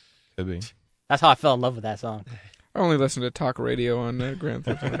 Could be. That's how I fell in love with that song. I only listen to talk radio on Grand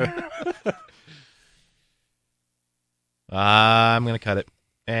Theft Auto. I'm going to cut it.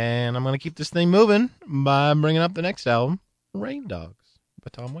 And I'm going to keep this thing moving by bringing up the next album, Rain Dogs by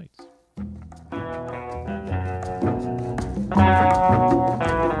Tom Waits.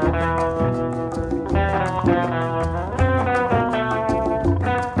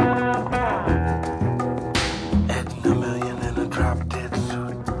 Edna Million in a drop dead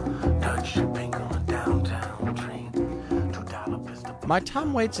suit. Touch your pink on a downtown train. $2 pistol. My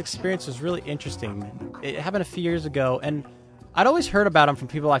Tom Waits experience was really interesting. It happened a few years ago, and I'd always heard about him from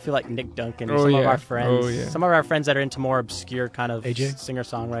people I feel like Nick Duncan or Oh, some of yeah. our friends. Oh, yeah. Some of our friends that are into more obscure kind of AJ?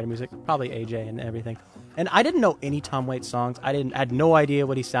 singer-songwriter music. Probably AJ and everything. And I didn't know any Tom Waits songs. I had no idea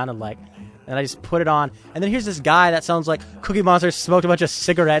what he sounded like. And I just put it on. And then here's this guy that sounds like Cookie Monster smoked a bunch of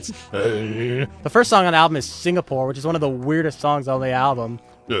cigarettes. The first song on the album is Singapore, which is one of the weirdest songs on the album.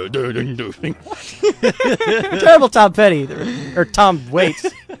 Terrible Tom Petty. Or Tom Waits.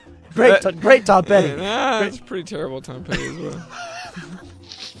 Great Tom Petty. That's pretty terrible, Tom Petty as well.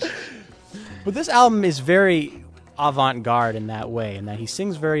 But this album is very avant-garde in that way, in that he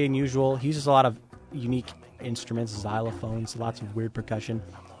sings very unusual. He uses a lot of unique instruments, xylophones, lots of weird percussion.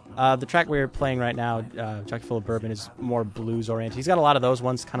 The track we're playing right now, Chuck Full of Bourbon, is more blues-oriented. He's got a lot of those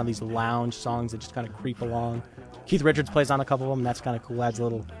ones, kind of these lounge songs that just kind of creep along. Keith Richards plays on a couple of them, and that's kind of cool. Adds a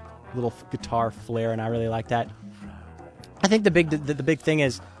little guitar flair, and I really like that. I think the big thing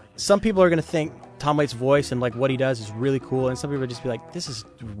is some people are going to think Tom Waits' voice and like what he does is really cool, and some people just be like, this is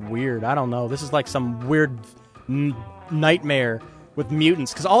weird. I don't know. This is like some weird nightmare with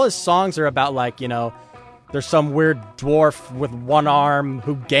mutants, because all his songs are about like, you know, there's some weird dwarf with one arm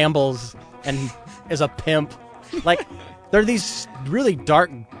who gambles and is a pimp. Like, they're these really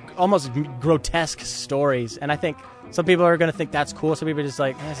dark, almost grotesque stories, and I think some people are going to think that's cool. Some people are just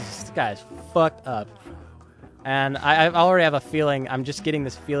like, this guy's fucked up. And I already have a feeling, I'm just getting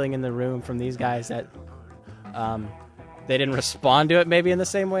this feeling in the room from these guys that they didn't respond to it maybe in the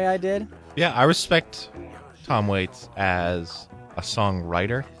same way I did. Yeah, I respect Tom Waits as a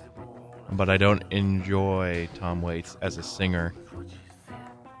songwriter, but I don't enjoy Tom Waits as a singer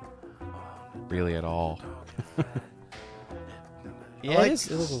really at all. Yeah, like- it is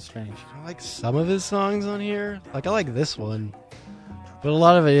a little strange. I like some of his songs on here. Like, I like this one. But a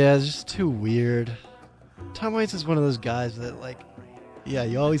lot of it, yeah, is just too weird. Tom Waits is one of those guys that, like, yeah,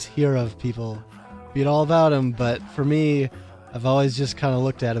 you always hear of people being all about him, but for me, I've always just kind of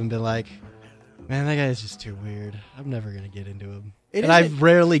looked at him and been like, man, that guy is just too weird. I'm never going to get into him. It And is I a-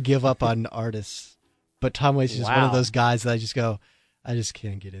 rarely give up on artists, but Tom Waits is just one of Wow. those guys that I just go, I just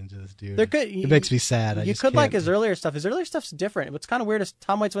can't get into this dude. There could- it makes me sad. I You just could like can't. his earlier stuff. His earlier stuff's different. What's kind of weird is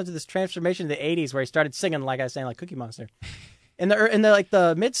Tom Waits went through this transformation in the '80s where he started singing, like I was saying, like Cookie Monster. In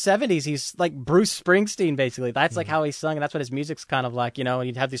the mid '70s, he's like Bruce Springsteen, basically. That's like how he sung, and that's what his music's kind of like, you know. And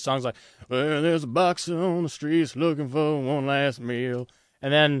he'd have these songs like, "Well, there's a boxer on the streets looking for one last meal,"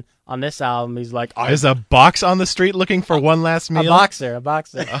 and then on this album, he's like, Is a box on the street looking for one last meal? A boxer.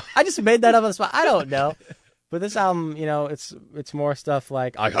 I just made that up on the spot. I don't know. But this album, you know, it's more stuff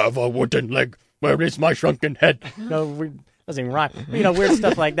like, I have a wooden leg. Where is my shrunken head? No, doesn't even rhyme. You know, weird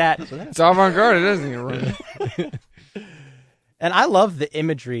stuff like that. It's avant-garde. It doesn't even rhyme. And I love the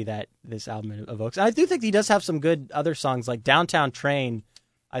imagery that this album evokes. And I do think he does have some good other songs, like Downtown Train,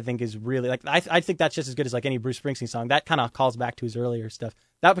 I think is really, like, I think that's just as good as like any Bruce Springsteen song. That kind of calls back to his earlier stuff.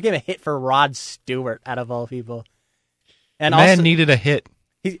 That became a hit for Rod Stewart, out of all people. And The man also, needed a hit.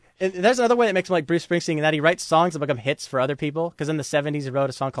 And there's another way that makes him like Bruce Springsteen, in that he writes songs that become hits for other people. Because in the 70s, he wrote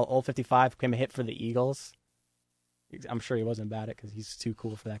a song called Old 55, became a hit for the Eagles. I'm sure he wasn't about it because he's too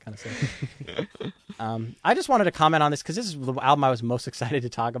cool for that kind of stuff. I just wanted to comment on this because this is the album I was most excited to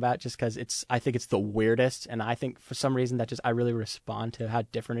talk about, just because I think it's the weirdest, and I think for some reason that I really respond to how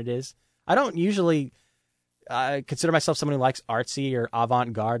different it is. I don't usually consider myself someone who likes artsy or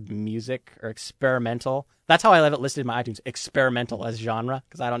avant-garde music or experimental. That's how I have it listed in my iTunes, experimental as genre,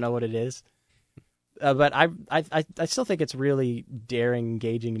 because I don't know what it is. But I still think it's really daring,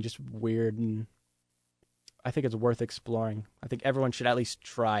 engaging, and just weird, and I think it's worth exploring. I think everyone should at least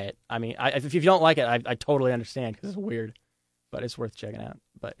try it. I mean, if you don't like it, I totally understand because it's weird, but it's worth checking out.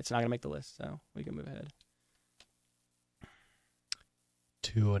 But it's not going to make the list, so we can move ahead.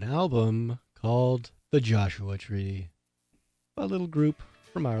 To an album called The Joshua Tree, a little group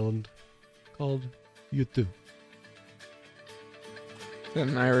from Ireland called U2. Is that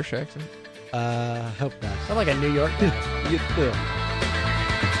an Irish accent? Hope not. Sound like a New York guy. U2.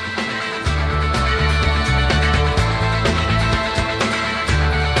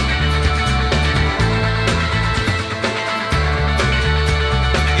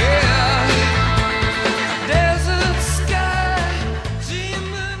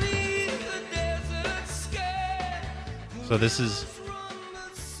 So this is,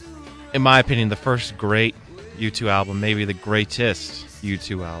 in my opinion, the first great U2 album, maybe the greatest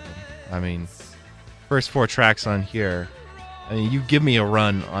U2 album. I mean, first 4 tracks on here. I mean, you give me a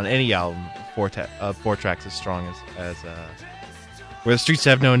run on any album, 4 tracks as strong as Where the Streets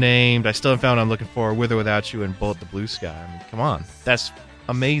Have No Name, I Still Haven't Found What I'm Looking For, With or Without You, and Bullet the Blue Sky. I mean, come on, that's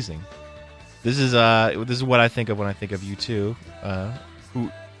amazing. This is what I think of when I think of U2,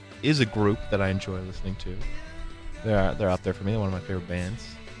 who is a group that I enjoy listening to. They're out there for me. They're one of my favorite bands.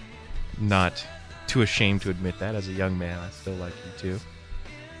 Not too ashamed to admit that. As a young man, I still like U2.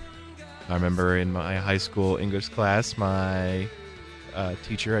 I remember in my high school English class, my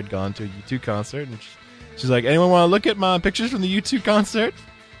teacher had gone to a U2 concert, and she's like, "Anyone want to look at my pictures from the U2 concert?"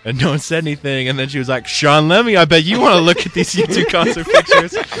 And no one said anything. And then she was like, "Sean Lemmy, I bet you want to look at these U2 concert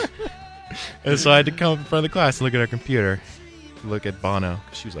pictures." And so I had to come up in front of the class and look at her computer, look at Bono.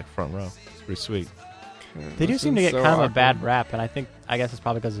 She was like front row. It's pretty sweet. They do seem to get kind of a bad rap, and I guess it's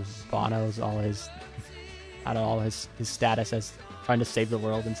probably because of Bono's all his status as trying to save the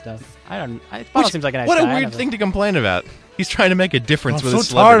world and stuff. Bono seems like a nice guy. What a weird thing to complain about. He's trying to make a difference with his I'm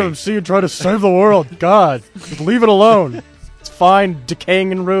so tired celebrity. of him seeing trying to save the world. God, just leave it alone. It's fine,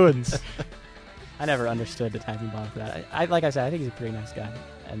 decaying in ruins. I never understood attacking Bono for that. Like I said, I think he's a pretty nice guy,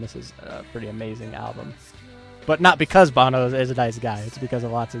 and this is a pretty amazing album. But not because Bono is a nice guy. It's because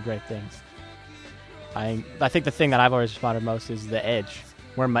of lots of great things. I think the thing that I've always responded most is the Edge.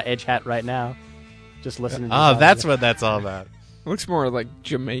 Wearing my Edge hat right now. Just listening to Oh, that's what that's all about. Looks more like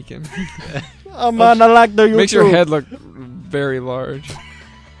Jamaican. Oh man, I like the YouTube. Makes your head look very large.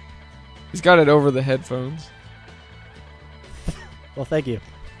 He's got it over the headphones. Well, thank you.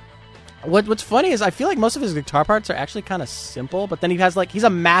 What's funny is I feel like most of his guitar parts are actually kind of simple, but then he's a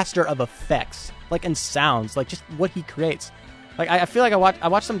master of effects, like, and sounds, like just what he creates. Like I feel like I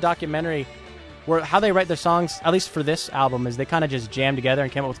watched some documentary where how they write their songs, at least for this album, is they kind of just jammed together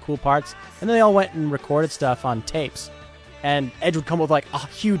and came up with cool parts, and then they all went and recorded stuff on tapes. And Edge would come up with like a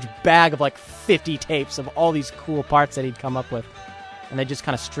huge bag of like 50 tapes of all these cool parts that he'd come up with, and they just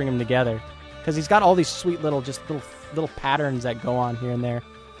kind of string them together because he's got all these sweet little patterns that go on here and there.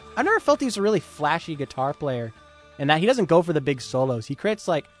 I never felt he was a really flashy guitar player, and that he doesn't go for the big solos. He creates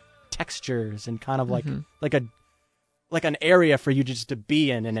like textures and kind of like an area for you just to be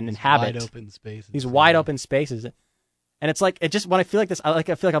in and inhabit. Wide open spaces. These wide open spaces. And it's like, when I feel like this, I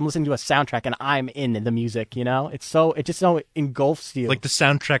feel like I'm listening to a soundtrack and I'm in the music, you know? It just so engulfs you. Like the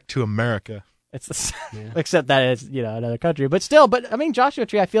soundtrack to America. It's except that it's, another country. But still, I mean, Joshua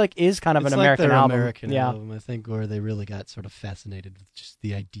Tree, I feel like is kind of an American their album. American album, I think, where they really got sort of fascinated with just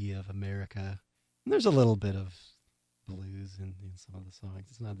the idea of America. And there's a little bit of blues in some of the songs.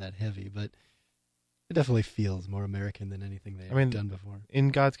 It's not that heavy, but it definitely feels more American than anything they've done before. In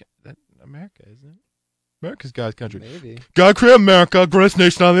God's America, isn't it? America's God's country. Maybe. God created America, greatest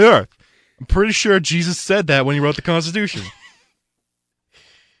nation on the earth. I'm pretty sure Jesus said that when he wrote the Constitution.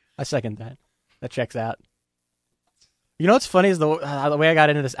 I second that. That checks out. You know what's funny is the way I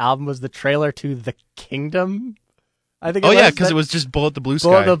got into this album was the trailer to The Kingdom. I think. Because it was just Bullet the Blue Sky.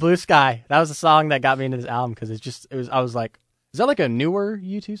 Bullet the Blue Sky. That was the song that got me into this album because I was like, is that like a newer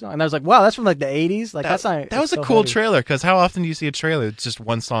U2 song? And I was like, wow, that's from like the 80s. Like that was a cool trailer because how often do you see a trailer? It's just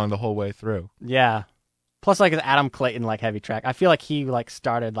one song the whole way through. Yeah. Plus, like, an Adam Clayton, like, heavy track. I feel like he, like,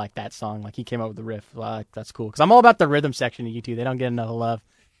 started, like, that song. Like, he came up with the riff. Like, that's cool. Because I'm all about the rhythm section of U2. They don't get enough love.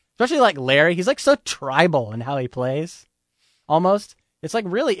 Especially like Larry. He's like so tribal in how he plays. Almost. It's like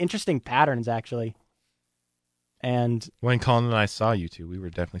really interesting patterns, actually. And When Colin and I saw you two, we were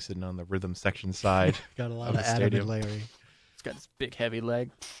definitely sitting on the rhythm section side. Got a lot Of of the Adam and stadium. Larry. he's got this big heavy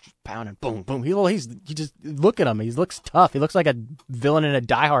leg, pounding, boom, boom. He just look at him. He looks tough. He looks like a villain in a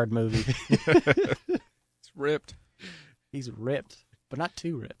Die Hard movie. It's ripped. He's ripped, but not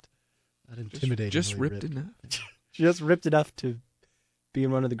too ripped. Not intimidating. Just ripped enough. Just ripped enough to be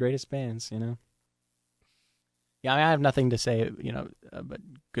in one of the greatest bands, you know? Yeah, I mean, I have nothing to say, but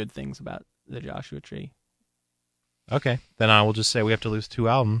good things about the Joshua Tree. Okay, then I will just say we have to lose 2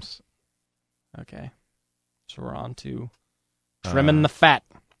 albums. Okay. So we're on to trimming the fat.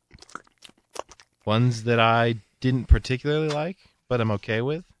 Ones that I didn't particularly like, but I'm okay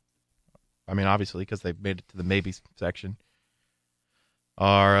with. I mean, obviously, because they've made it to the maybe section.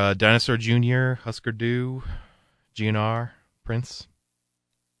 Are Dinosaur Jr., Husker Du, GNR, Prince.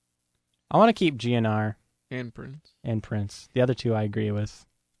 I want to keep GNR And Prince. and Prince. The other two I agree with.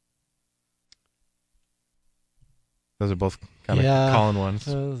 Those are both kind of Yeah. Colin ones.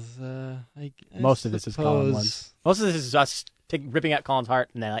 I Most of this is Colin suppose- ones. Most of this is us ripping out Colin's heart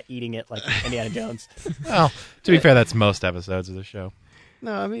and then like, eating it like Indiana Jones. Well, to be fair, that's most episodes of the show.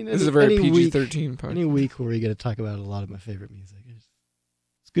 No, I mean, This is a very any week- PG-13 podcast. Any week where we get to talk about a lot of my favorite music.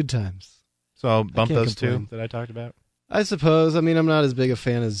 It's good times. So I'll bump can't those complain. 2 that I talked about. I suppose. I mean, I'm not as big a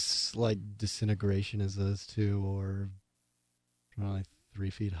fan as like Disintegration as those 2, or probably 3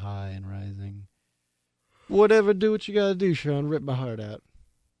 Feet High and Rising. Whatever, do what you gotta do, Sean. Rip my heart out.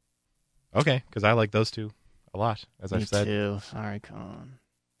 Okay, because I like those 2 a lot, as I've said. too. Sorry, Colin.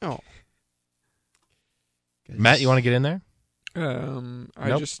 Matt, you want to get in there? I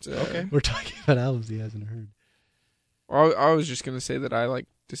Nope. just Okay. We're talking about albums he hasn't heard. I was just gonna say that I like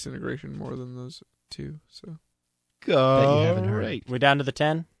Disintegration more than those 2. So Go. you haven't heard. Right. We're down to the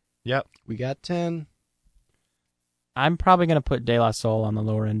 10. Yep. We got 10. I'm probably going to put De La Soul on the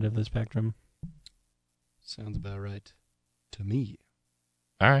lower end of the spectrum. Sounds about right to me.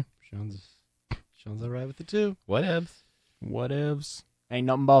 All right. Sean's all right with the 2. Whatevs. Whatevs. Ain't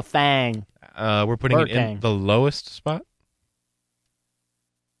nothing but a thang. We're putting it in Burkang. the lowest spot.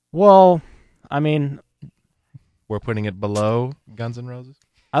 Well, I mean, We're putting it below Guns N' Roses.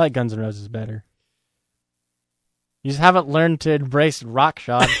 I like Guns N' Roses better. You just haven't learned to embrace rock,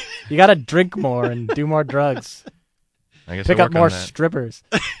 Sean. You got to drink more and do more drugs. I guess Pick I'll up work on more that. strippers.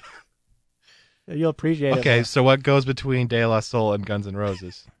 You'll appreciate it. Okay, more. so what goes between De La Soul and Guns N'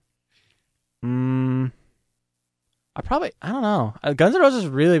 Roses? I don't know. Guns N' Roses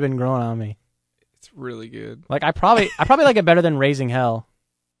has really been growing on me. it's really good. Like I probably like it better than Raising Hell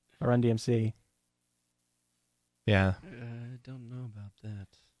or Run DMC. Yeah. I don't know about that.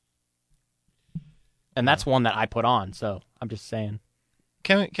 And that's one that I put on, so I'm just saying.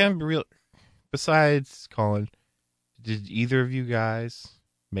 Can I be real? Besides Colin, did either of you guys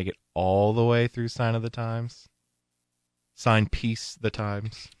make it all the way through Sign of the Times? Sign Peace the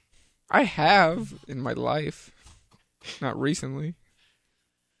Times? I have in my life, not recently.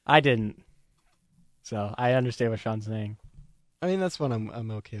 I didn't. So I understand what Sean's saying. I mean, that's one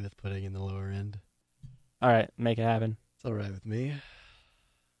I'm okay with putting in the lower end. All right, make it happen. It's all right with me.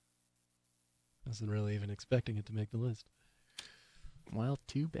 Wasn't really even expecting it to make the list. Well,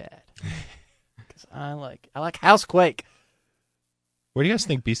 too bad. Because I like Housequake. Where do you guys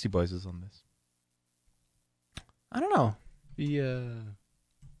think Beastie Boys is on this? I don't know. Be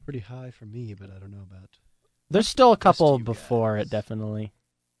pretty high for me, but I don't know about. There's still a couple you before guys. it, definitely.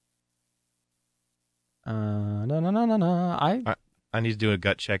 No. I need to do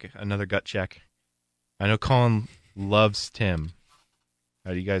another gut check. I know Colin loves Tim.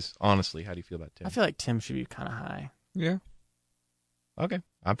 How do you guys, honestly, how do you feel about Tim? I feel like Tim should be kind of high. Yeah. Okay,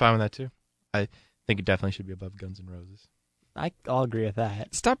 I'm fine with that too. I think it definitely should be above Guns N' Roses. I'll agree with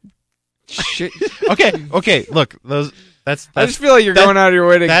that. Stop. Shit. Okay. Look, that's I just feel like you're going out of your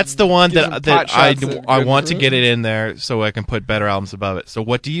way to. that's the one give some that pot I shots at I Guns want N' to get it Roses. in there so I can put better albums above it. So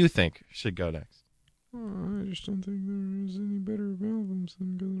what do you think should go next? I just don't think there is any better albums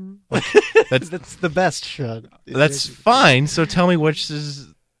than Guns N' Roses. That's the best, Sean. That's fine. So tell me which is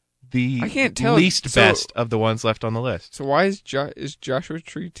the I can't tell. least So- best of the ones left on the list. So why is Joshua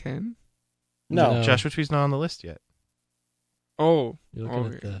Tree 10? No. Joshua Tree's not on the list yet. Oh, You're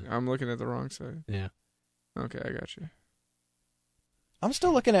looking at the. I'm looking at the wrong side. Yeah. Okay, I got you. I'm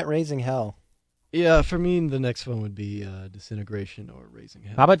still looking at Raising Hell. Yeah, for me, the next one would be Disintegration or Raising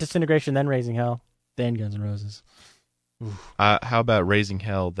Hell. How about Disintegration, then Raising Hell, then Guns N' Roses? How about Raising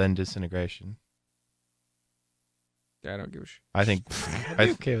Hell, then Disintegration? Yeah, I don't give a shit. I think I'd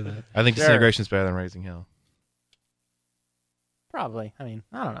be okay with that. I think Sure. Disintegration's better than Raising Hell. Probably. I mean,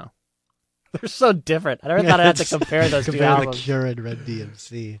 I don't know. They're so different. I never thought I'd have to compare those two Compare the albums. Cure and Red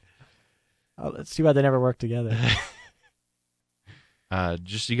DMC. Oh, it's too bad they never worked together.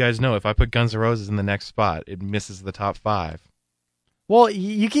 Just so you guys know, if I put Guns N' Roses in the next spot, it misses the top 5. Well,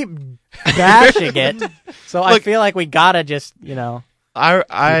 you keep bashing it, so I Look, feel like we gotta just, you know.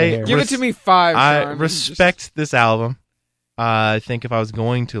 I Give it to me 5. I Sean. respect this album. I think if I was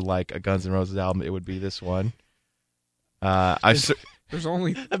going to like a Guns N' Roses album, it would be this one. There's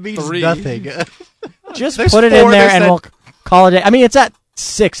only That means 3. nothing. Just There's put it in 4, there there's and that- we'll call it. I mean, it's at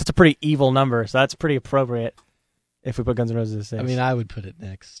 6. It's a pretty evil number, so that's pretty appropriate if we put Guns N' Roses at 6. I mean, I would put it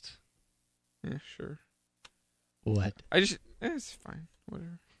next. Yeah, sure. What? It's fine.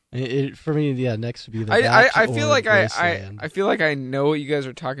 Whatever. For me, yeah, next would be the I Batch feel or like Graceland. I feel like I know what you guys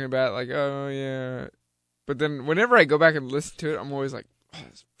are talking about. Like, oh yeah, but then whenever I go back and listen to it, I'm always like, oh,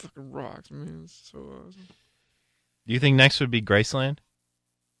 this fucking rocks, man. It's so awesome. Do you think next would be Graceland?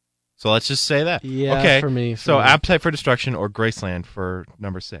 So let's just say that. Yeah, Okay. for me. So Appetite for Destruction or Graceland for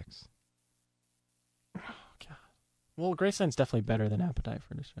number 6. Well, Graceland's definitely better than Appetite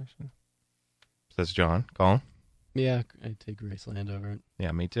for Destruction. Says John. Colin? Yeah, I'd take Graceland over it,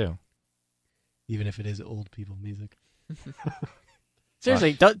 Yeah, me too. even if it is old people music.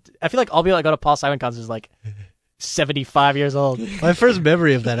 Seriously, I feel like all people that go to Paul Simon concerts is like 75 years old. My first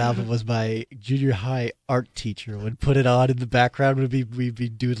memory of that album was my junior high art teacher would put it on in the background when we'd be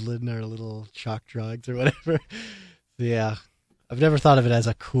doodling our little chalk drawings or whatever. Yeah, I've never thought of it as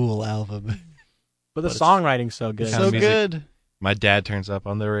a cool album. But the But it's- songwriting's so good. Kind of So music. good. My dad turns up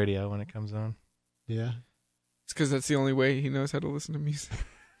on the radio when it comes on. Yeah. It's because that's the only way he knows how to listen to music.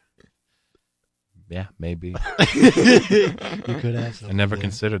 Yeah, maybe. You could have I something never there.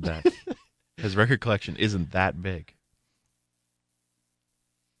 considered that. His record collection isn't that big.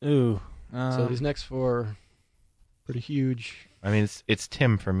 Ooh. So these next 4 are pretty huge. I mean, it's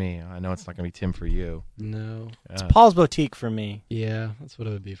Tim for me. I know it's not going to be Tim for you. No. Paul's Boutique for me. Yeah, that's what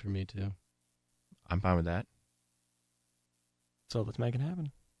it would be for me too. I'm fine with that. So let's make it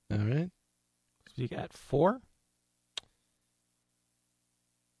happen. All right. So you got 4?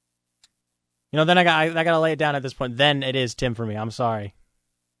 You know, then I got to lay it down at this point. Then it is Tim for me. I'm sorry.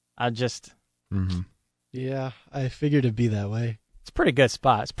 Mm-hmm. Yeah, I figured it'd be that way. It's a pretty good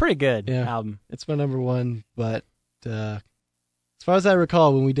spot. It's a pretty good Yeah. album. It's my number 1, but as far as I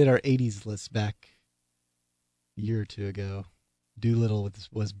recall, when we did our 80s list back a year or 2 ago, Doolittle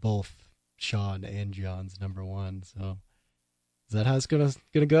was both Sean and John's number 1. So is that how it's gonna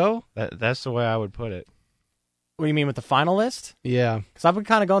go? That's the way I would put it. What do you mean with the final list? Yeah. Because I've been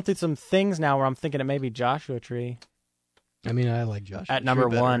kind of going through some things now where I'm thinking it may be Joshua Tree I mean, I like Joshua at number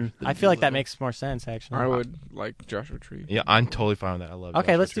Tree better 1. than I feel like that Doolittle. makes more sense, actually. I would like Joshua Tree. Yeah, I'm totally fine with that. I love. Okay,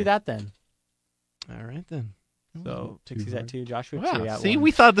 Joshua let's Tree. do that then. All right then. So Tixie's Too at 2, Joshua Wow. Tree at See, 1. we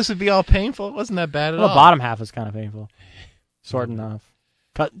thought this would be all painful. It wasn't that bad at Well, all. the bottom half was kind of painful. Sorting off.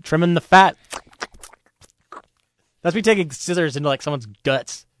 Trimming the fat. That's me taking scissors into like someone's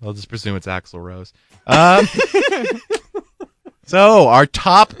guts. I'll just presume it's Axl Rose. So, our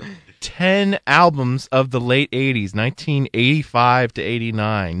top 10 albums of the late 80s, 1985 to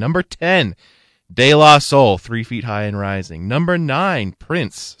 89. Number 10, De La Soul, 3 Feet High and Rising. Number 9,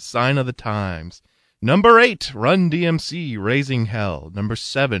 Prince, Sign of the Times. Number 8, Run DMC, Raising Hell. Number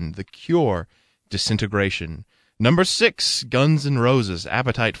 7, The Cure, Disintegration. Number 6, Guns N' Roses,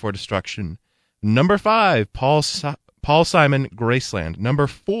 Appetite for Destruction. Number 5, Paul Simon, Graceland. Number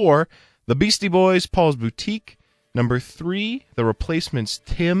 4, The Beastie Boys, Paul's Boutique. Number 3, The Replacements,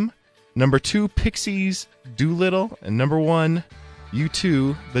 Tim. Number 2, Pixies, Doolittle. And number 1,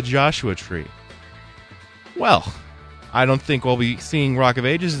 U2, The Joshua Tree. Well, I don't think we'll be seeing Rock of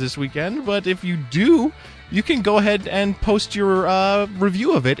Ages this weekend, but if you do, you can go ahead and post your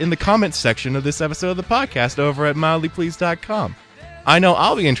review of it in the comments section of this episode of the podcast over at mildlypleased.com. I know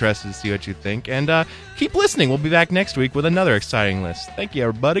I'll be interested to see what you think, and keep listening. We'll be back next week with another exciting list. Thank you,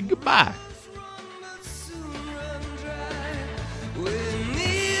 everybody. Goodbye.